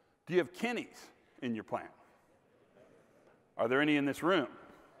 Do you have Kennies in your plant? Are there any in this room?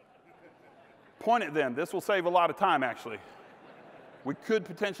 Point at them. This will save a lot of time, actually. We could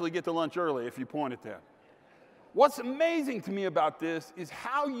potentially get to lunch early if you point at them. What's amazing to me about this is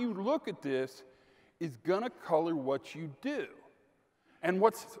how you look at this is going to color what you do. And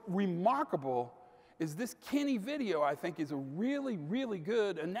what's remarkable is this Kenny video, I think, is a really, really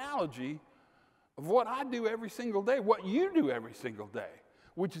good analogy of what I do every single day, what you do every single day,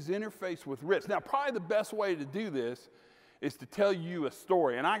 which is interface with risk. Now, probably the best way to do this is to tell you a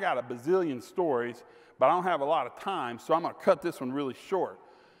story. And I got a bazillion stories, but I don't have a lot of time, so I'm going to cut this one really short.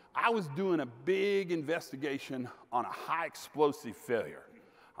 I was doing a big investigation on a high explosive failure.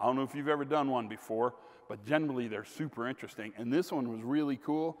 I don't know if you've ever done one before, but generally they're super interesting. And this one was really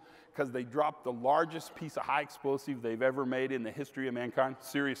cool because they dropped the largest piece of high explosive they've ever made in the history of mankind.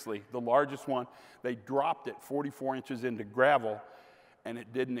 Seriously, the largest one. They dropped it 44 inches into gravel, and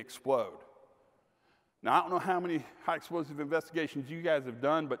it didn't explode. Now, I don't know how many high explosive investigations you guys have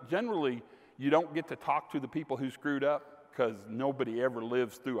done, but generally you don't get to talk to the people who screwed up because nobody ever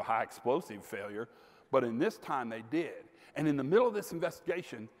lives through a high explosive failure. But in this time, they did. And in the middle of this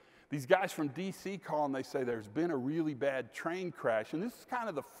investigation, these guys from DC call and they say there's been a really bad train crash. And this is kind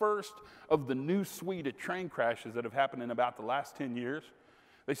of the first of the new suite of train crashes that have happened in about the last 10 years.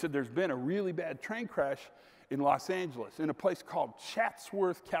 They said there's been a really bad train crash in Los Angeles in a place called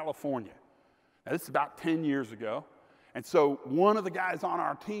Chatsworth, California. Now, this is about 10 years ago. And so one of the guys on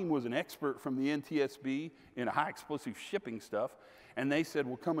our team was an expert from the NTSB in high explosive shipping stuff. And they said,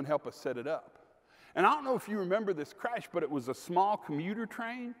 well, come and help us set it up. And I don't know if you remember this crash, but it was a small commuter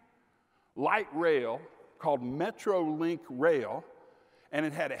train, light rail, called Metrolink Rail, and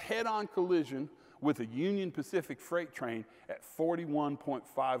it had a head-on collision with a Union Pacific freight train at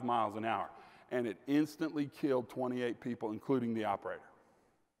 41.5 miles an hour. And it instantly killed 28 people, including the operator.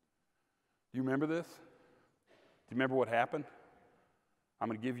 Do you remember this? Do you remember what happened? I'm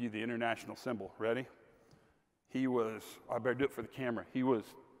going to give you the international symbol. Ready? He was, I better do it for the camera. He was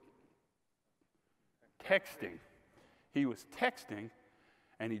texting. He was texting,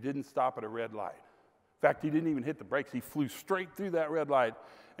 and he didn't stop at a red light. In fact, he didn't even hit the brakes. He flew straight through that red light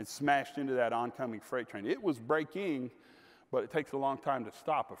and smashed into that oncoming freight train. It was braking, but it takes a long time to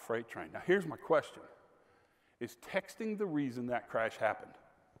stop a freight train. Now, here's my question. Is texting the reason that crash happened?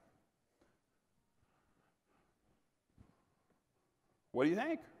 What do you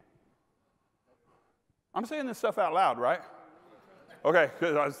think? I'm saying this stuff out loud, right? Okay,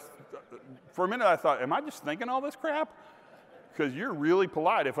 because for a minute I thought, am I just thinking all this crap? Because you're really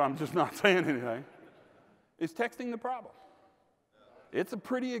polite if I'm just not saying anything. Is texting the problem? It's a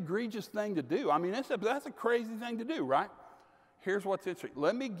pretty egregious thing to do. I mean, that's a crazy thing to do, right? Here's what's interesting.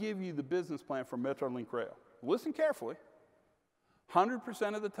 Let me give you the business plan for Metrolink Rail. Listen carefully.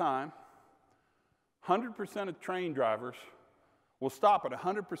 100% of the time, 100% of train drivers will stop at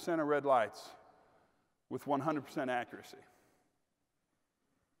 100% of red lights with 100% accuracy.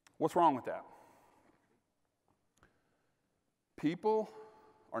 What's wrong with that? People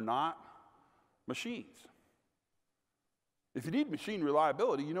are not machines. If you need machine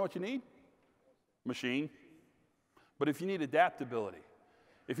reliability, you know what you need? Machine. But if you need adaptability,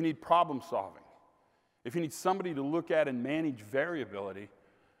 if you need problem solving, if you need somebody to look at and manage variability,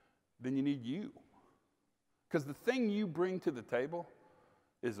 then you need you. Because the thing you bring to the table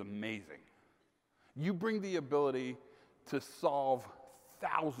is amazing. You bring the ability to solve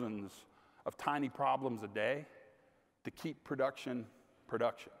thousands of tiny problems a day to keep production.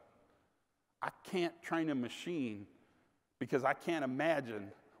 I can't train a machine because I can't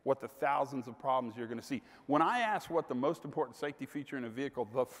imagine what the thousands of problems you're going to see. When I asked what the most important safety feature in a vehicle,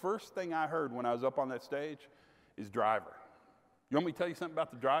 the first thing I heard when I was up on that stage is driver. You want me to tell you something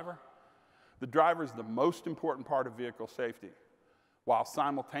about the driver? The driver is the most important part of vehicle safety, while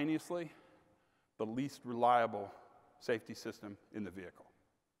simultaneously the least reliable safety system in the vehicle.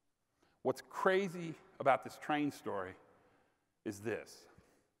 What's crazy about this train story is this.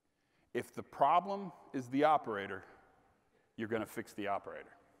 If the problem is the operator, you're going to fix the operator.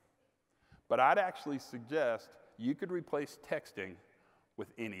 But I'd actually suggest you could replace texting with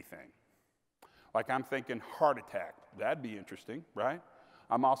anything. Like I'm thinking heart attack. That'd be interesting, right?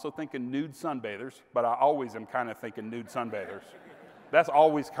 I'm also thinking nude sunbathers, but I always am kind of thinking nude sunbathers. That's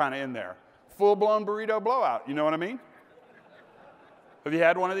always kind of in there. Full-blown burrito blowout, you know what I mean? Have you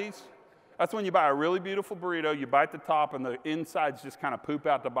had one of these? That's when you buy a really beautiful burrito, you bite the top, and the insides just kind of poop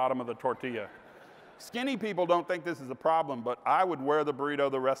out the bottom of the tortilla. Skinny people don't think this is a problem, but I would wear the burrito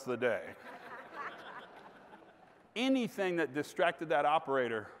the rest of the day. Anything that distracted that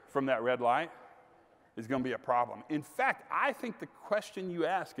operator from that red light is going to be a problem. In fact, I think the question you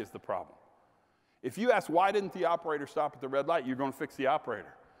ask is the problem. If you ask, why didn't the operator stop at the red light, you're going to fix the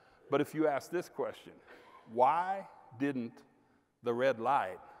operator. But if you ask this question, why didn't the red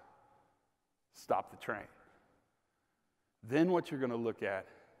light stop the train? Then what you're going to look at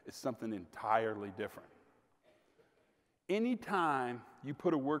is something entirely different. Anytime you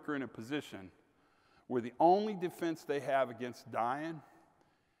put a worker in a position where the only defense they have against dying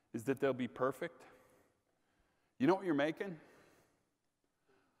is that they'll be perfect, you know what you're making?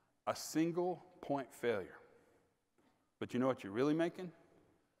 A single point failure. But you know what you're really making?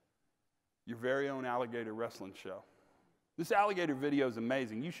 Your very own alligator wrestling show. This alligator video is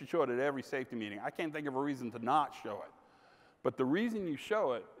amazing. You should show it at every safety meeting. I can't think of a reason to not show it. But the reason you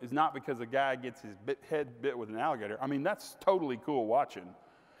show it is not because a guy gets his head bit with an alligator. I mean, that's totally cool watching.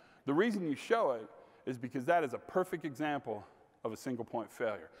 The reason you show it is because that is a perfect example of a single point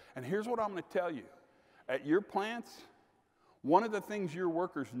failure. And here's what I'm going to tell you. At your plants, one of the things your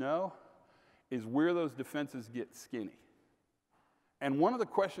workers know is where those defenses get skinny. And one of the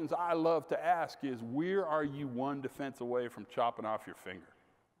questions I love to ask is, where are you one defense away from chopping off your finger?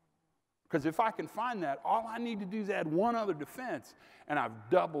 Because if I can find that, all I need to do is add one other defense, and I've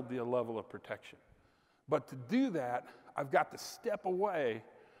doubled the level of protection. But to do that, I've got to step away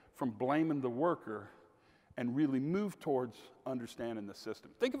from blaming the worker and really move towards understanding the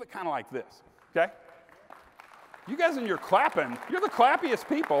system. Think of it kind of like this, okay? You guys in your clapping, you're the clappiest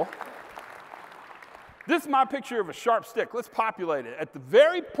people. This is my picture of a sharp stick. Let's populate it. At the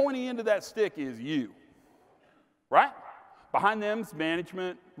very pointy end of that stick is you, right? Behind them is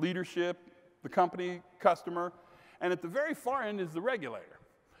management, leadership, the company, customer, and at the very far end is the regulator.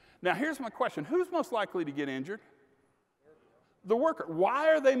 Now, here's my question. Who's most likely to get injured? The worker. Why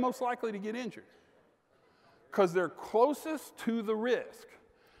are they most likely to get injured? Because they're closest to the risk.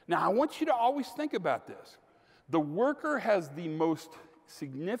 Now, I want you to always think about this. The worker has the most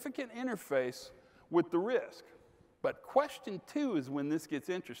significant interface with the risk. But question 2 is when this gets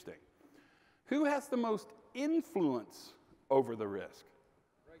interesting. Who has the most influence over the risk?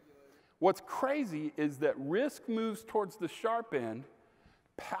 What's crazy is that risk moves towards the sharp end,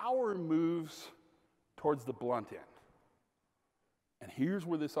 power moves towards the blunt end. And here's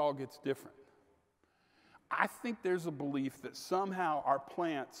where this all gets different. I think there's a belief that somehow our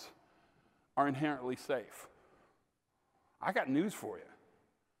plants are inherently safe. I got news for you.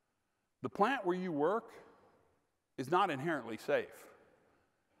 The plant where you work is not inherently safe.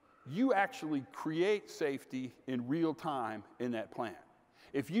 You actually create safety in real time in that plant.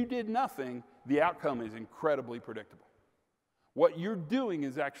 If you did nothing, the outcome is incredibly predictable. What you're doing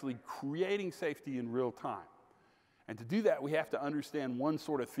is actually creating safety in real time. And to do that, we have to understand one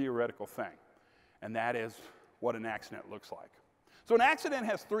sort of theoretical thing, and that is what an accident looks like. So an accident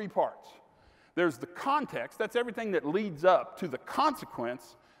has 3 parts. There's the context, that's everything that leads up to the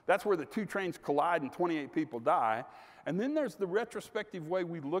consequence. That's where the 2 trains collide and 28 people die. And then there's the retrospective way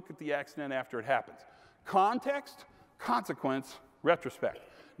we look at the accident after it happens. Context, consequence, retrospect.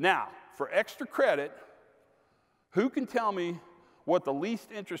 Now, for extra credit, who can tell me what the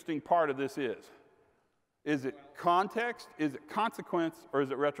least interesting part of this is? Is it context, is it consequence, or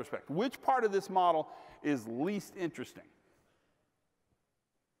is it retrospect? Which part of this model is least interesting?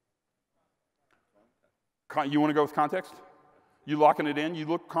 You want to go with context? You locking it in? You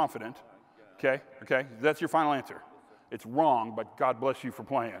look confident. Okay, okay. That's your final answer. It's wrong, but God bless you for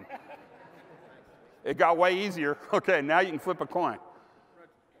playing. It got way easier. Okay, now you can flip a coin.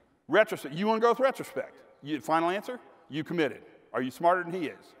 Retrospect. You want to go with retrospect? Final answer? You committed. Are you smarter than he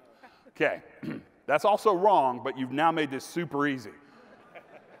is? Okay. That's also wrong, but you've now made this super easy.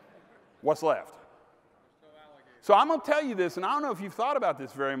 What's left? So I'm going to tell you this, and I don't know if you've thought about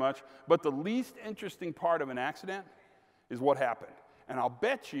this very much, but the least interesting part of an accident is what happened. And I'll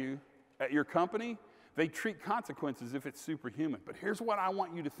bet you at your company, they treat consequences if it's superhuman. But here's what I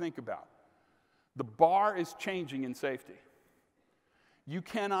want you to think about. The bar is changing in safety. You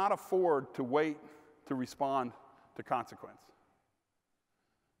cannot afford to wait to respond to consequence.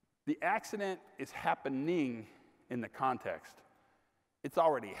 The accident is happening in the context. It's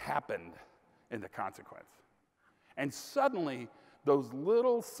already happened in the consequence. And suddenly, those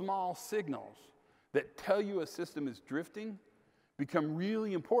little small signals that tell you a system is drifting become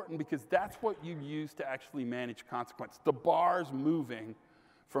really important because that's what you use to actually manage consequence. The bar's moving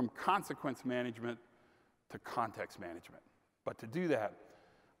from consequence management to context management. But to do that,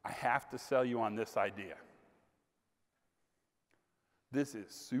 I have to sell you on this idea. This is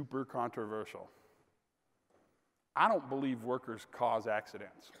super controversial. I don't believe workers cause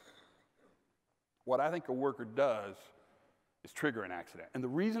accidents. What I think a worker does is trigger an accident. And the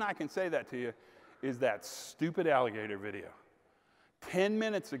reason I can say that to you is that stupid alligator video. 10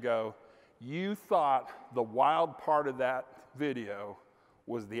 minutes ago, you thought the wild part of that video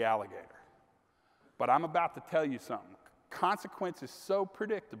was the alligator. But I'm about to tell you something. Consequence is so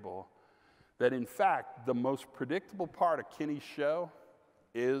predictable that, in fact, the most predictable part of Kenny's show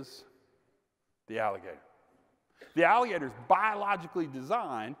is the alligator. The alligator is biologically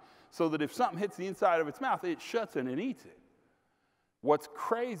designed so that if something hits the inside of its mouth, it shuts it and eats it. What's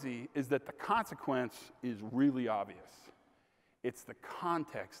crazy is that the consequence is really obvious. It's the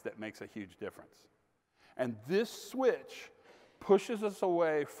context that makes a huge difference. And this switch pushes us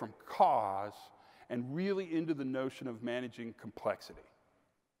away from cause and really into the notion of managing complexity.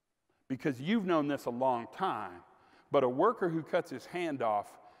 Because you've known this a long time, but a worker who cuts his hand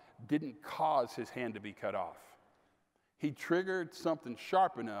off didn't cause his hand to be cut off. He triggered something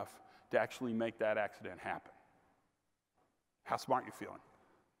sharp enough to actually make that accident happen. How smart you feeling?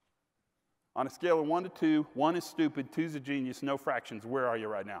 On a scale of 1 to 2, 1 is stupid, 2 is a genius, no fractions. Where are you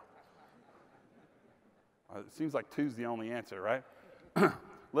right now? It seems like 2 is the only answer, right?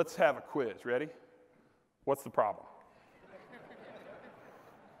 Let's have a quiz. Ready? What's the problem?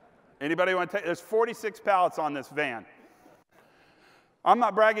 Anybody want to take? There's 46 pallets on this van. I'm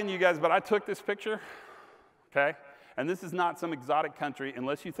not bragging to you guys, but I took this picture, okay? And this is not some exotic country.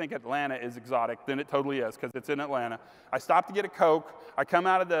 Unless you think Atlanta is exotic, then it totally is, because it's in Atlanta. I stopped to get a Coke. I come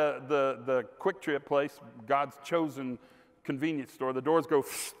out of the Quick Trip place, God's chosen convenience store. The doors go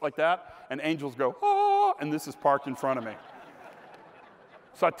like that, and angels go, oh, and this is parked in front of me.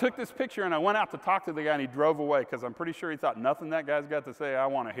 So I took this picture, and I went out to talk to the guy, and he drove away, because I'm pretty sure he thought nothing that guy's got to say I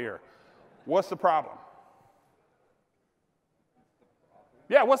want to hear. What's the problem?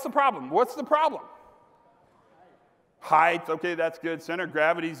 Yeah, what's the problem? What's the problem? Height, okay, that's good. Center of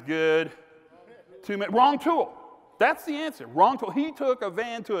gravity's good. Wrong tool. That's the answer. Wrong tool. He took a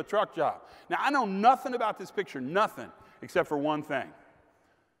van to a truck job. Now, I know nothing about this picture, nothing, except for one thing.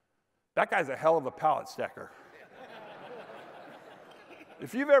 That guy's a hell of a pallet stacker.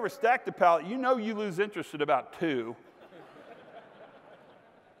 If you've ever stacked a pallet, you know you lose interest at about 2.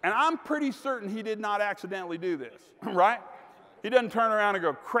 And I'm pretty certain he did not accidentally do this, right? He doesn't turn around and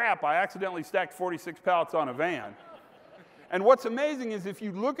go, crap, I accidentally stacked 46 pallets on a van. And what's amazing is if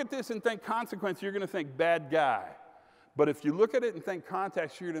you look at this and think consequence, you're going to think bad guy. But if you look at it and think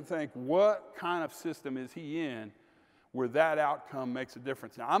context, you're going to think, what kind of system is he in where that outcome makes a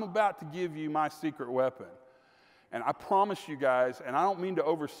difference? Now, I'm about to give you my secret weapon. And I promise you guys, and I don't mean to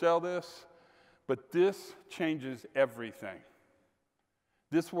oversell this, but this changes everything.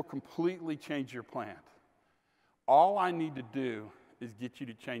 This will completely change your plant. All I need to do is get you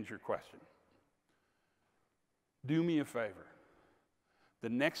to change your question. Do me a favor. The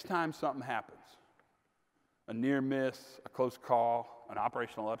next time something happens, a near miss, a close call, an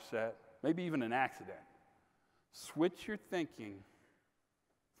operational upset, maybe even an accident, switch your thinking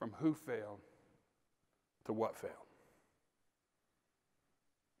from who failed to what failed.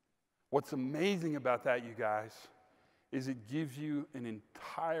 What's amazing about that, you guys, is it gives you an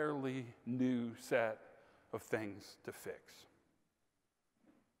entirely new set of things to fix.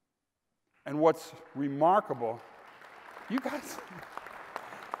 And what's remarkable, you guys,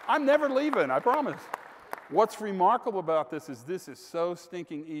 I'm never leaving, I promise. What's remarkable about this is so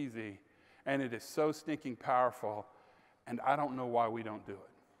stinking easy, and it is so stinking powerful, and I don't know why we don't do it.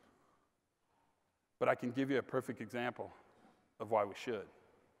 But I can give you a perfect example of why we should.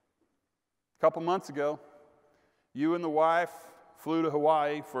 A couple months ago, you and the wife flew to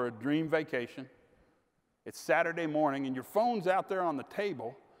Hawaii for a dream vacation. It's Saturday morning, and your phone's out there on the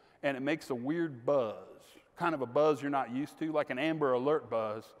table, and it makes a weird buzz, kind of a buzz you're not used to, like an Amber Alert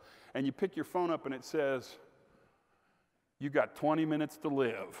buzz. And you pick your phone up, and it says, "You got 20 minutes to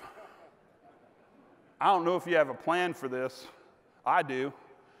live." I don't know if you have a plan for this. I do.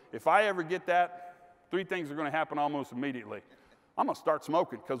 If I ever get that, 3 things are going to happen almost immediately. I'm going to start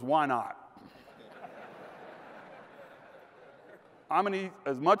smoking, because why not? I'm going to eat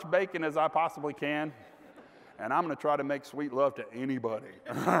as much bacon as I possibly can, and I'm going to try to make sweet love to anybody.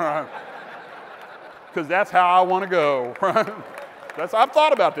 Because that's how I want to go. I've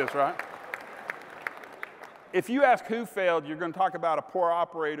thought about this, right? If you ask who failed, you're going to talk about a poor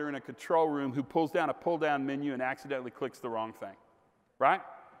operator in a control room who pulls down a pull-down menu and accidentally clicks the wrong thing, right?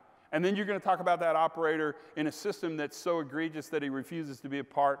 And then you're going to talk about that operator in a system that's so egregious that he refuses to be a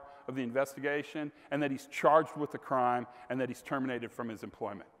part of the investigation, and that he's charged with the crime, and that he's terminated from his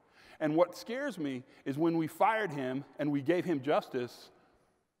employment. And what scares me is when we fired him and we gave him justice,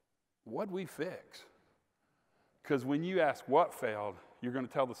 what'd we fix? Because when you ask what failed, you're going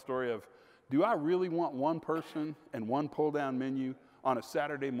to tell the story of, do I really want one person and one pull-down menu on a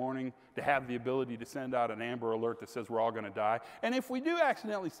Saturday morning to have the ability to send out an Amber Alert that says we're all going to die? And if we do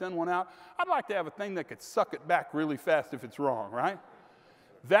accidentally send one out, I'd like to have a thing that could suck it back really fast if it's wrong, right?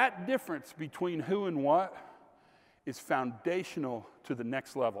 That difference between who and what is foundational to the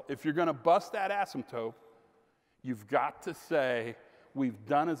next level. If you're going to bust that asymptote, you've got to say, we've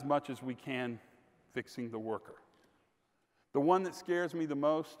done as much as we can fixing the worker. The one that scares me the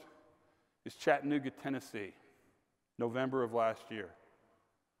most is Chattanooga, Tennessee, November of last year.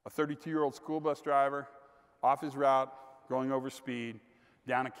 A 32-year-old school bus driver, off his route, going over speed,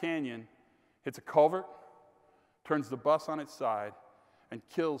 down a canyon, hits a culvert, turns the bus on its side, and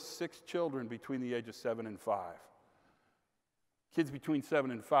kills 6 children between the ages 7 and 5. Kids between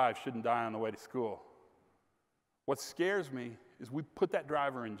 7 and 5 shouldn't die on the way to school. What scares me is we put that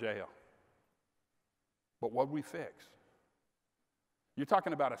driver in jail. But what'd we fix? You're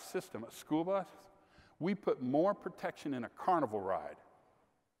talking about a system, a school bus. We put more protection in a carnival ride.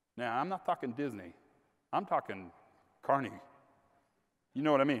 Now, I'm not talking Disney. I'm talking Carney. You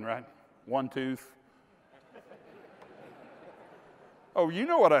know what I mean, right? One tooth. Oh, you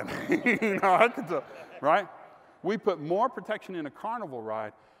know what I mean, right? We put more protection in a carnival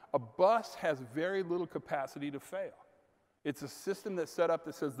ride. A bus has very little capacity to fail. It's a system that's set up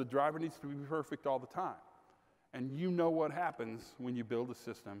that says the driver needs to be perfect all the time. And you know what happens when you build a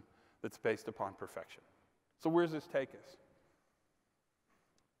system that's based upon perfection. So where does this take us?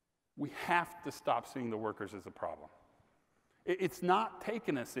 We have to stop seeing the workers as a problem. It's not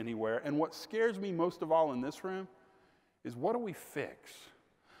taking us anywhere. And what scares me most of all in this room is, what do we fix?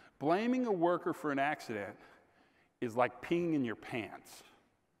 Blaming a worker for an accident is like peeing in your pants.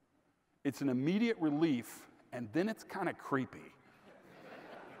 It's an immediate relief, and then it's kind of creepy.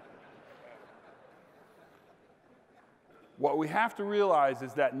 What we have to realize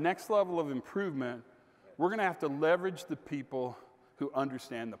is that next level of improvement, we're going to have to leverage the people who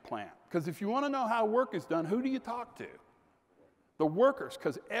understand the plant. Because if you want to know how work is done, who do you talk to? The workers,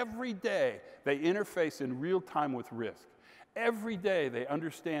 because every day they interface in real time with risk. Every day they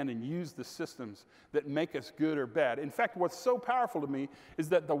understand and use the systems that make us good or bad. In fact, what's so powerful to me is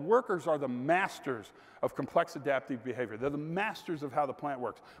that the workers are the masters of complex adaptive behavior. They're the masters of how the plant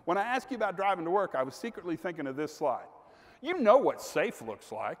works. When I asked you about driving to work, I was secretly thinking of this slide. You know what safe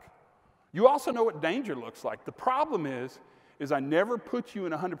looks like. You also know what danger looks like. The problem is I never put you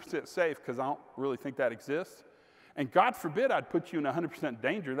in 100% safe, because I don't really think that exists. And God forbid I'd put you in 100%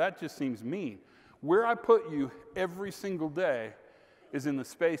 danger. That just seems mean. Where I put you every single day is in the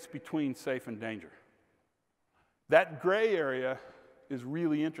space between safe and danger. That gray area is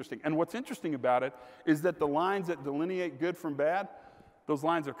really interesting. And what's interesting about it is that the lines that delineate good from bad, those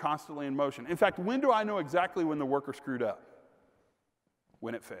lines are constantly in motion. In fact, when do I know exactly when the worker screwed up?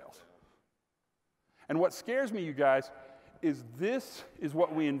 When it fails. And what scares me, you guys, is this is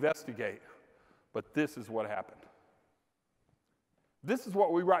what we investigate, but this is what happened. This is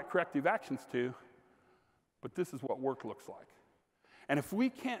what we write corrective actions to, but this is what work looks like. And if we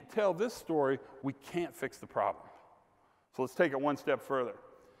can't tell this story, we can't fix the problem. So let's take it one step further.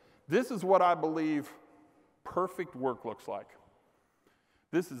 This is what I believe perfect work looks like.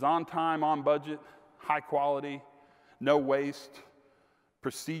 This is on time, on budget, high quality, no waste,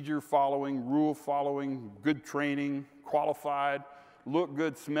 procedure following, rule following, good training, qualified, look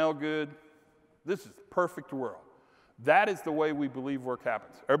good, smell good. This is the perfect world. That is the way we believe work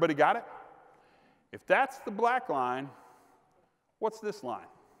happens. Everybody got it? If that's the black line, what's this line?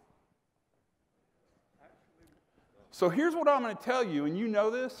 So here's what I'm going to tell you, and you know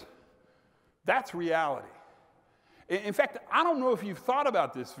this, That's reality. In fact, I don't know if you've thought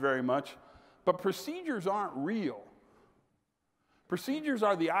about this very much, but procedures aren't real. Procedures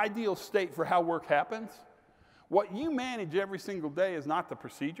are the ideal state for how work happens. What you manage every single day is not the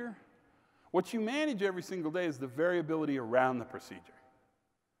procedure. What you manage every single day is the variability around the procedure.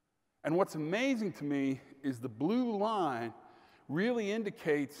 And what's amazing to me is the blue line really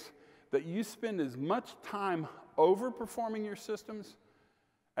indicates that you spend as much time overperforming your systems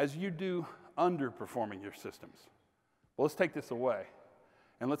as you do underperforming your systems. Well, let's take this away,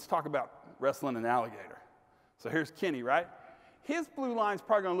 and let's talk about wrestling an alligator. So here's Kenny, right? His blue line's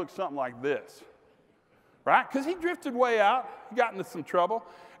probably going to look something like this, right? Because he drifted way out, he got into some trouble.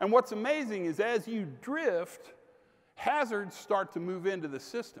 And what's amazing is as you drift, hazards start to move into the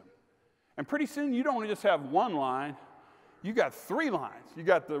system. And pretty soon, you don't just have one line, you got 3 lines. You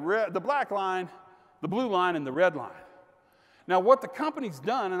got the black line, the blue line, and the red line. Now, what the company's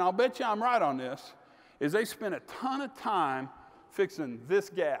done, and I'll bet you I'm right on this, is they spent a ton of time fixing this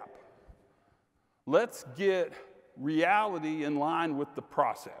gap. Let's get reality in line with the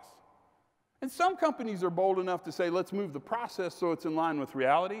process. And some companies are bold enough to say, let's move the process so it's in line with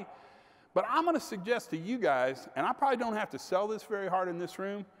reality. But I'm going to suggest to you guys, and I probably don't have to sell this very hard in this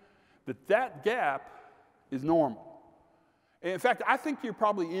room, that gap is normal. In fact, I think you're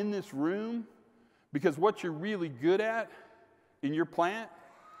probably in this room because what you're really good at in your plant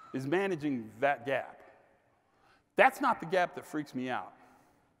is managing that gap. That's not the gap that freaks me out.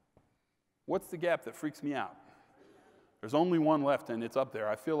 What's the gap that freaks me out? There's only one left, and it's up there.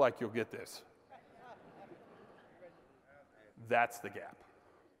 I feel like you'll get this. That's the gap.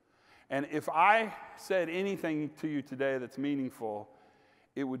 And if I said anything to you today that's meaningful,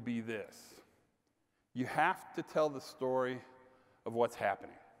 it would be this. You have to tell the story of what's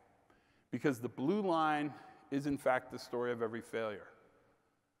happening. Because the blue line is, in fact, the story of every failure.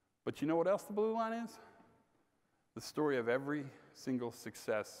 But you know what else the blue line is? The story of every single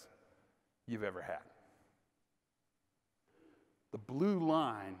success you've ever had. The blue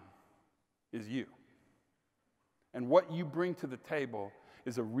line is you. And what you bring to the table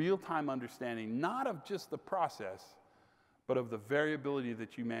is a real-time understanding, not of just the process, but of the variability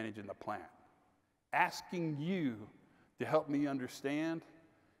that you manage in the plant. Asking you to help me understand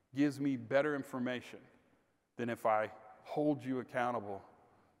gives me better information than if I hold you accountable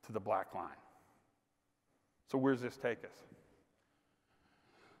to the black line. So where's this take us?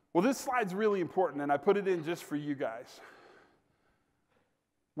 Well, this slide's really important, and I put it in just for you guys.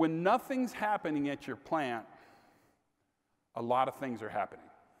 When nothing's happening at your plant, a lot of things are happening.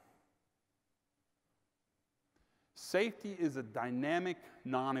 Safety is a dynamic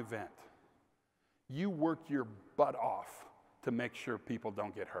non-event. You work your butt off to make sure people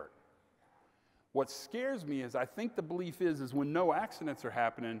don't get hurt. What scares me is I think the belief is when no accidents are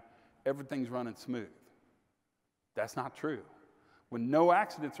happening, everything's running smooth. That's not true. When no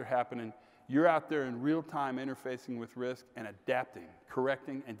accidents are happening, you're out there in real time interfacing with risk and adapting,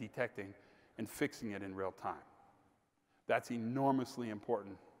 correcting, and detecting, and fixing it in real time. That's enormously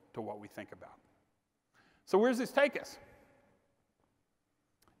important to what we think about. So where does this take us?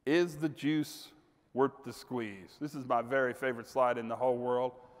 Is the juice worth the squeeze? This is my very favorite slide in the whole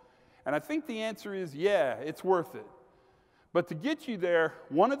world. And I think the answer is yeah, it's worth it. But to get you there,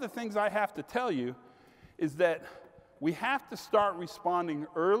 one of the things I have to tell you is that we have to start responding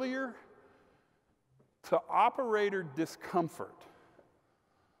earlier to operator discomfort.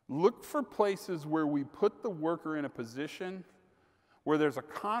 Look for places where we put the worker in a position where there's a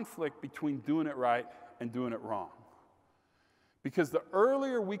conflict between doing it right and doing it wrong. Because the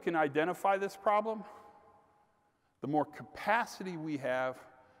earlier we can identify this problem, the more capacity we have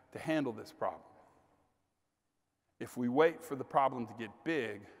to handle this problem. If we wait for the problem to get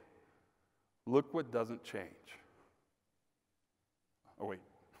big, look what doesn't change. Oh, wait.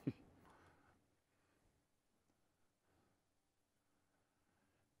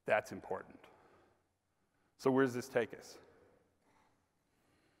 That's important. So where does this take us?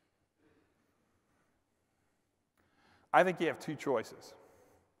 I think you have 2 choices.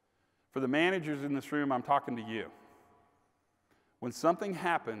 For the managers in this room, I'm talking to you. When something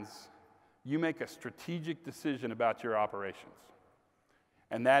happens, you make a strategic decision about your operations.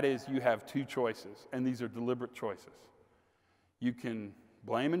 And that is, you have 2 choices, and these are deliberate choices. You can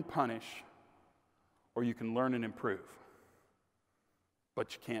blame and punish, or you can learn and improve.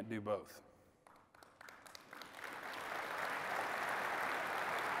 But you can't do both.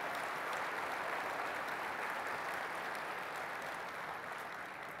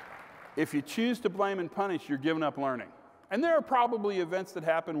 If you choose to blame and punish, you're giving up learning. And there are probably events that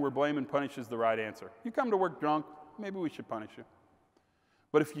happen where blame and punish is the right answer. You come to work drunk, maybe we should punish you.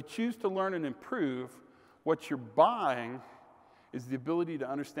 But if you choose to learn and improve, what you're buying is the ability to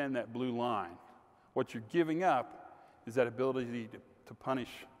understand that blue line. What you're giving up is that ability to punish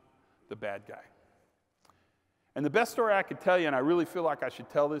the bad guy. And the best story I could tell you, and I really feel like I should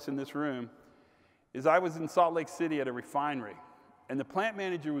tell this in this room, is I was in Salt Lake City at a refinery, and the plant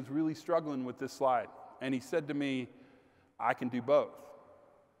manager was really struggling with this slide. And he said to me, I can do both.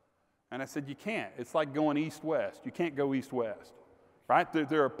 And I said, you can't. It's like going east-west. You can't go east-west, right?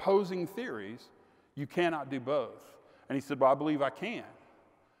 They're opposing theories. You cannot do both. And he said, well, I believe I can.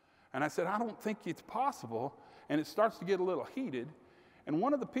 And I said, I don't think it's possible. And it starts to get a little heated. And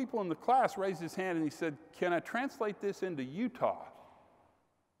one of the people in the class raised his hand and he said, can I translate this into Utah?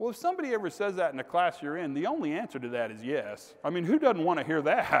 Well, if somebody ever says that in the class you're in, the only answer to that is yes. I mean, who doesn't want to hear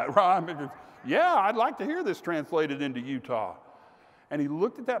that, right? I mean, yeah, I'd like to hear this translated into Utah. And he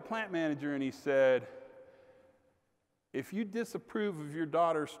looked at that plant manager and he said, if you disapprove of your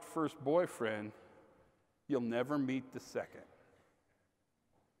daughter's first boyfriend, you'll never meet the second.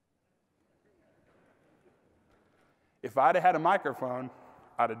 If I'd have had a microphone,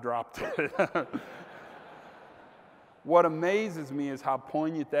 I'd have dropped it. What amazes me is how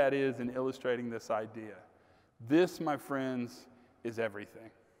poignant that is in illustrating this idea. This, my friends, is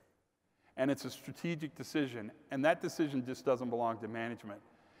everything. And it's a strategic decision. And that decision just doesn't belong to management.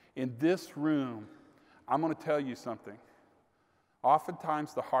 In this room, I'm going to tell you something.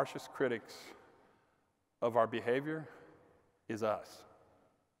 Oftentimes, the harshest critics of our behavior is us.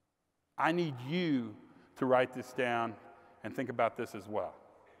 I need you to write this down and think about this as well.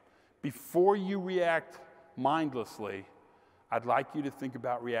 Before you react mindlessly, I'd like you to think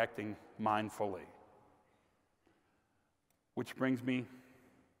about reacting mindfully. Which brings me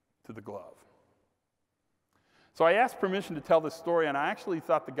to the glove. So I asked permission to tell this story, and I actually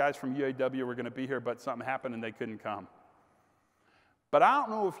thought the guys from UAW were going to be here, but something happened and they couldn't come. But I don't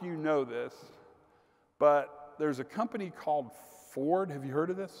know if you know this, but there's a company called Ford. Have you heard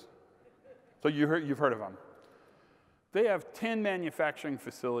of this? So you've heard of them. They have 10 manufacturing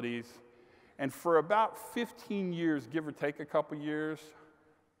facilities, and for about 15 years, give or take a couple years,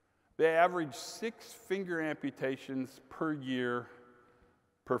 they average 6 finger amputations per year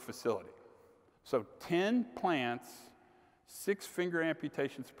per facility. So 10 plants, 6 finger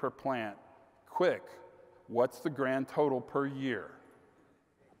amputations per plant. Quick, what's the grand total per year?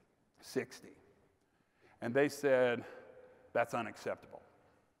 60. And they said, that's unacceptable.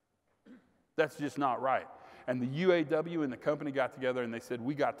 That's just not right. And the UAW and the company got together and they said,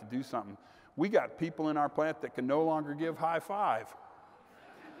 we got to do something. We got people in our plant that can no longer give high five.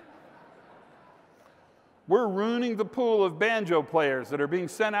 We're ruining the pool of banjo players that are being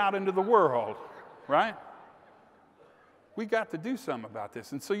sent out into the world, right? We got to do something about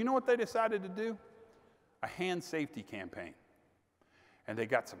this. And so you know what they decided to do? A hand safety campaign. And they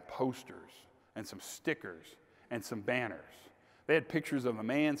got some posters and some stickers and some banners. They had pictures of a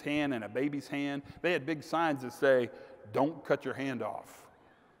man's hand and a baby's hand. They had big signs that say, don't cut your hand off.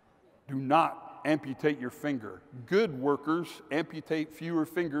 Do not amputate your finger. Good workers amputate fewer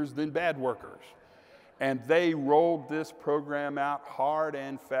fingers than bad workers. And they rolled this program out hard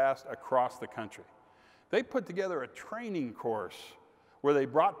and fast across the country. They put together a training course where they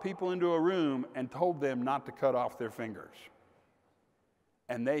brought people into a room and told them not to cut off their fingers.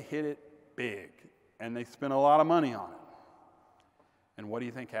 And they hit it big. And they spent a lot of money on it. And what do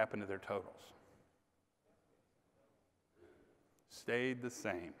you think happened to their totals? Stayed the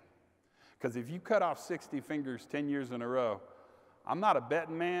same. Because if you cut off 60 fingers 10 years in a row, I'm not a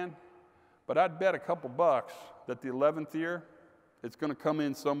betting man, but I'd bet a couple bucks that the 11th year, it's going to come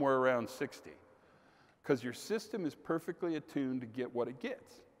in somewhere around 60. Because your system is perfectly attuned to get what it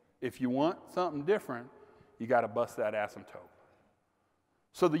gets. If you want something different, you got to bust that asymptote.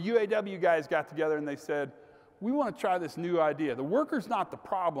 So the UAW guys got together and they said, we want to try this new idea. The worker's not the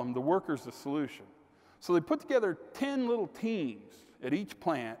problem, the worker's the solution. So they put together 10 little teams at each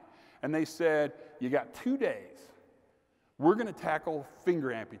plant, and they said, you got 2 days. We're going to tackle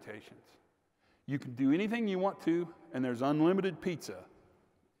finger amputations. You can do anything you want to, and there's unlimited pizza.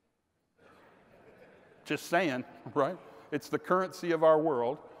 Just saying, right? It's the currency of our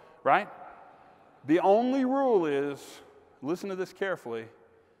world, right? The only rule is, listen to this carefully,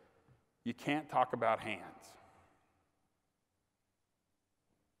 you can't talk about hands.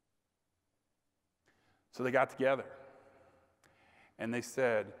 So they got together, and they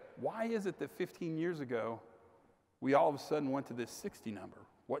said, why is it that 15 years ago, we all of a sudden went to this 60 number?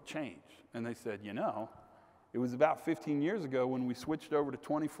 What changed? And they said, you know, it was about 15 years ago when we switched over to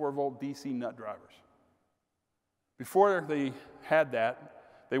 24-volt DC nut drivers. Before they had that,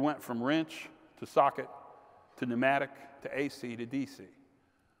 they went from wrench to socket to pneumatic to AC to DC.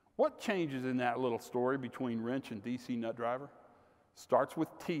 What changes in that little story between wrench and DC nut driver? Starts with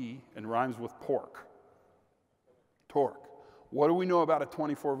T and rhymes with pork. Torque. What do we know about a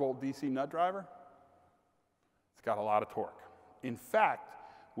 24-volt DC nut driver? It's got a lot of torque. In fact,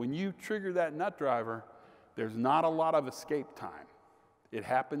 when you trigger that nut driver, there's not a lot of escape time. It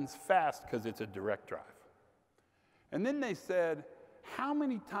happens fast because it's a direct drive. And then they said, how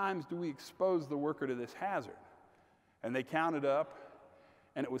many times do we expose the worker to this hazard? And they counted up,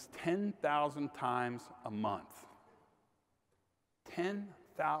 and it was 10,000 times a month.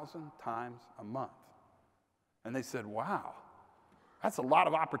 10,000 times a month. And they said, wow, that's a lot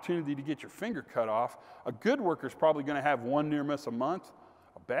of opportunity to get your finger cut off. A good worker's probably going to have 1 near miss a month.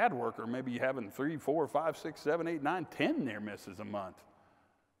 A bad worker, maybe having 3, 4, 5, 6, 7, 8, 9, 10 near misses a month.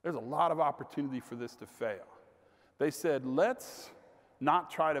 There's a lot of opportunity for this to fail. They said, let's not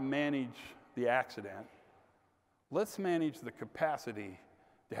try to manage the accident. Let's manage the capacity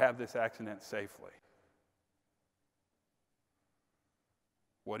to have this accident safely.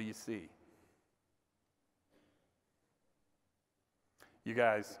 What do you see? You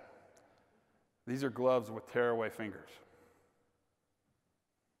guys, these are gloves with tearaway fingers.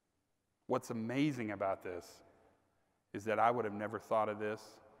 What's amazing about this is that I would have never thought of this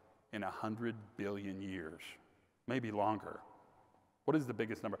in 100 billion years, maybe longer. What is the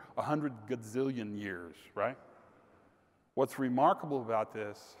biggest number? 100 gazillion years, right? What's remarkable about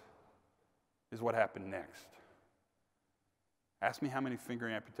this is what happened next. Ask me how many finger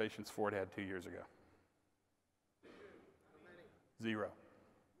amputations Ford had 2 years ago. 0.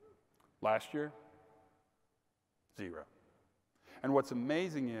 Last year, 0. And what's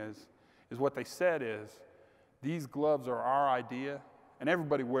amazing is what they said is, these gloves are our idea, and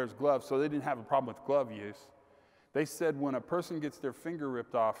everybody wears gloves, so they didn't have a problem with glove use. They said when a person gets their finger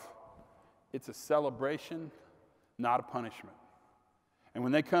ripped off, it's a celebration, not a punishment. And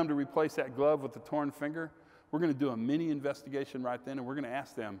when they come to replace that glove with the torn finger, we're going to do a mini investigation right then, and we're going to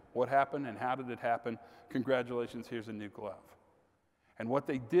ask them what happened and how did it happen. Congratulations, here's a new glove. And what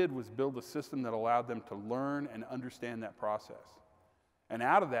they did was build a system that allowed them to learn and understand that process. And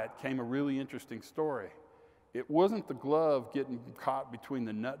out of that came a really interesting story. It wasn't the glove getting caught between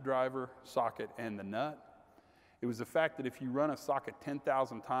the nut driver socket and the nut. It was the fact that if you run a socket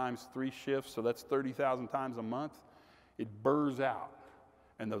 10,000 times, 3 shifts, so that's 30,000 times a month, it burrs out.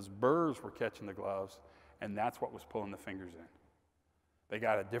 And those burrs were catching the gloves, and that's what was pulling the fingers in. They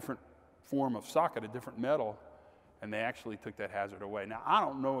got a different form of socket, a different metal, and they actually took that hazard away. Now, I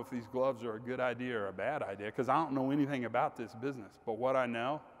don't know if these gloves are a good idea or a bad idea, because I don't know anything about this business. But what I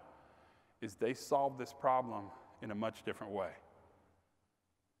know is they solved this problem in a much different way.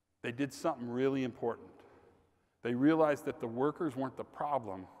 They did something really important. They realized that the workers weren't the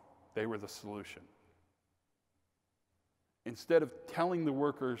problem, they were the solution. Instead of telling the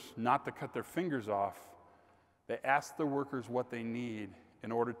workers not to cut their fingers off, they asked the workers what they need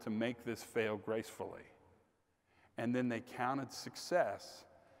in order to make this fail gracefully. And then they counted success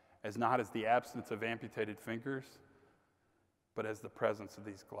as not as the absence of amputated fingers, but as the presence of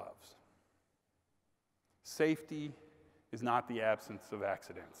these gloves. Safety is not the absence of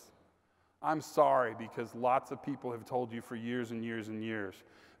accidents. I'm sorry, because lots of people have told you for years and years and years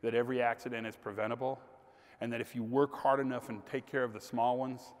that every accident is preventable, and that if you work hard enough and take care of the small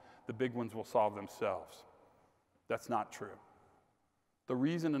ones, the big ones will solve themselves. That's not true. The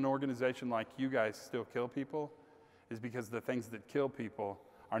reason an organization like you guys still kill people is because the things that kill people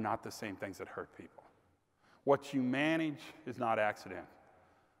are not the same things that hurt people. What you manage is not accident.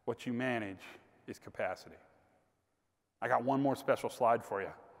 What you manage is capacity. I got one more special slide for you.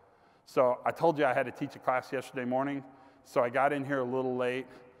 So I told you I had to teach a class yesterday morning, so I got in here a little late.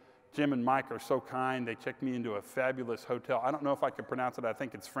 Jim and Mike are so kind. They checked me into a fabulous hotel. I don't know if I can pronounce it. I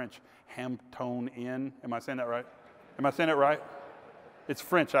think it's French, Hampton Inn. Am I saying that right? Am I saying it right? It's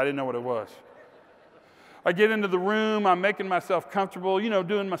French. I didn't know what it was. I get into the room. I'm making myself comfortable,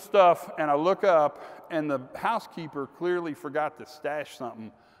 doing my stuff, and I look up, and the housekeeper clearly forgot to stash something,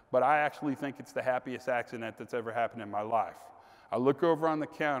 but I actually think it's the happiest accident that's ever happened in my life. I look over on the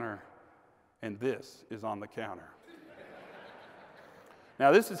counter, and this is on the counter.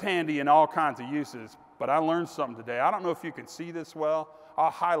 Now, this is handy in all kinds of uses, but I learned something today. I don't know if you can see this well.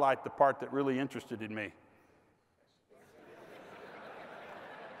 I'll highlight the part that really interested in me.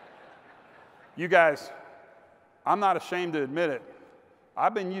 You guys, I'm not ashamed to admit it.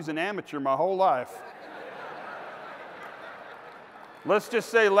 I've been using amateur my whole life. Let's just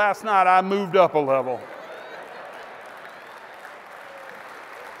say last night I moved up a level.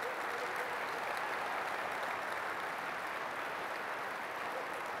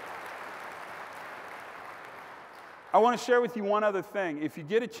 I want to share with you one other thing. If you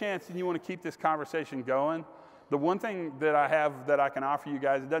get a chance and you want to keep this conversation going, the one thing that I have that I can offer you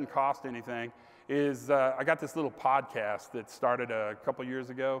guys, it doesn't cost anything, is I got this little podcast that started a couple years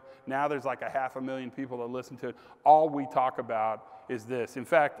ago. Now there's like 500,000 people that listen to it. All we talk about is this. In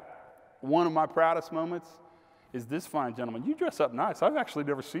fact, one of my proudest moments is this fine gentleman. You dress up nice. I've actually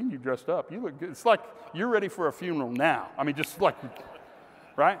never seen you dressed up. You look good. It's like you're ready for a funeral now. I mean, just like,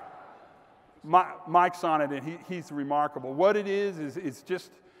 right? Mike's on it, and he's remarkable. What it is it's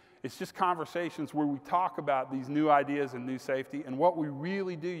just conversations where we talk about these new ideas and new safety. And what we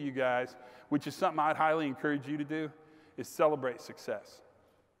really do, you guys, which is something I'd highly encourage you to do, is celebrate success.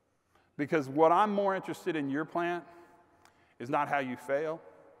 Because what I'm more interested in your plant is not how you fail.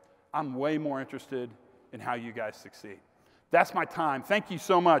 I'm way more interested in how you guys succeed. That's my time. Thank you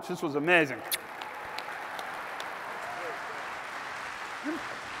so much. This was amazing.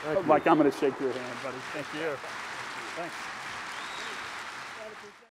 Like I'm going to shake your hand, buddy. Thank you. Thanks.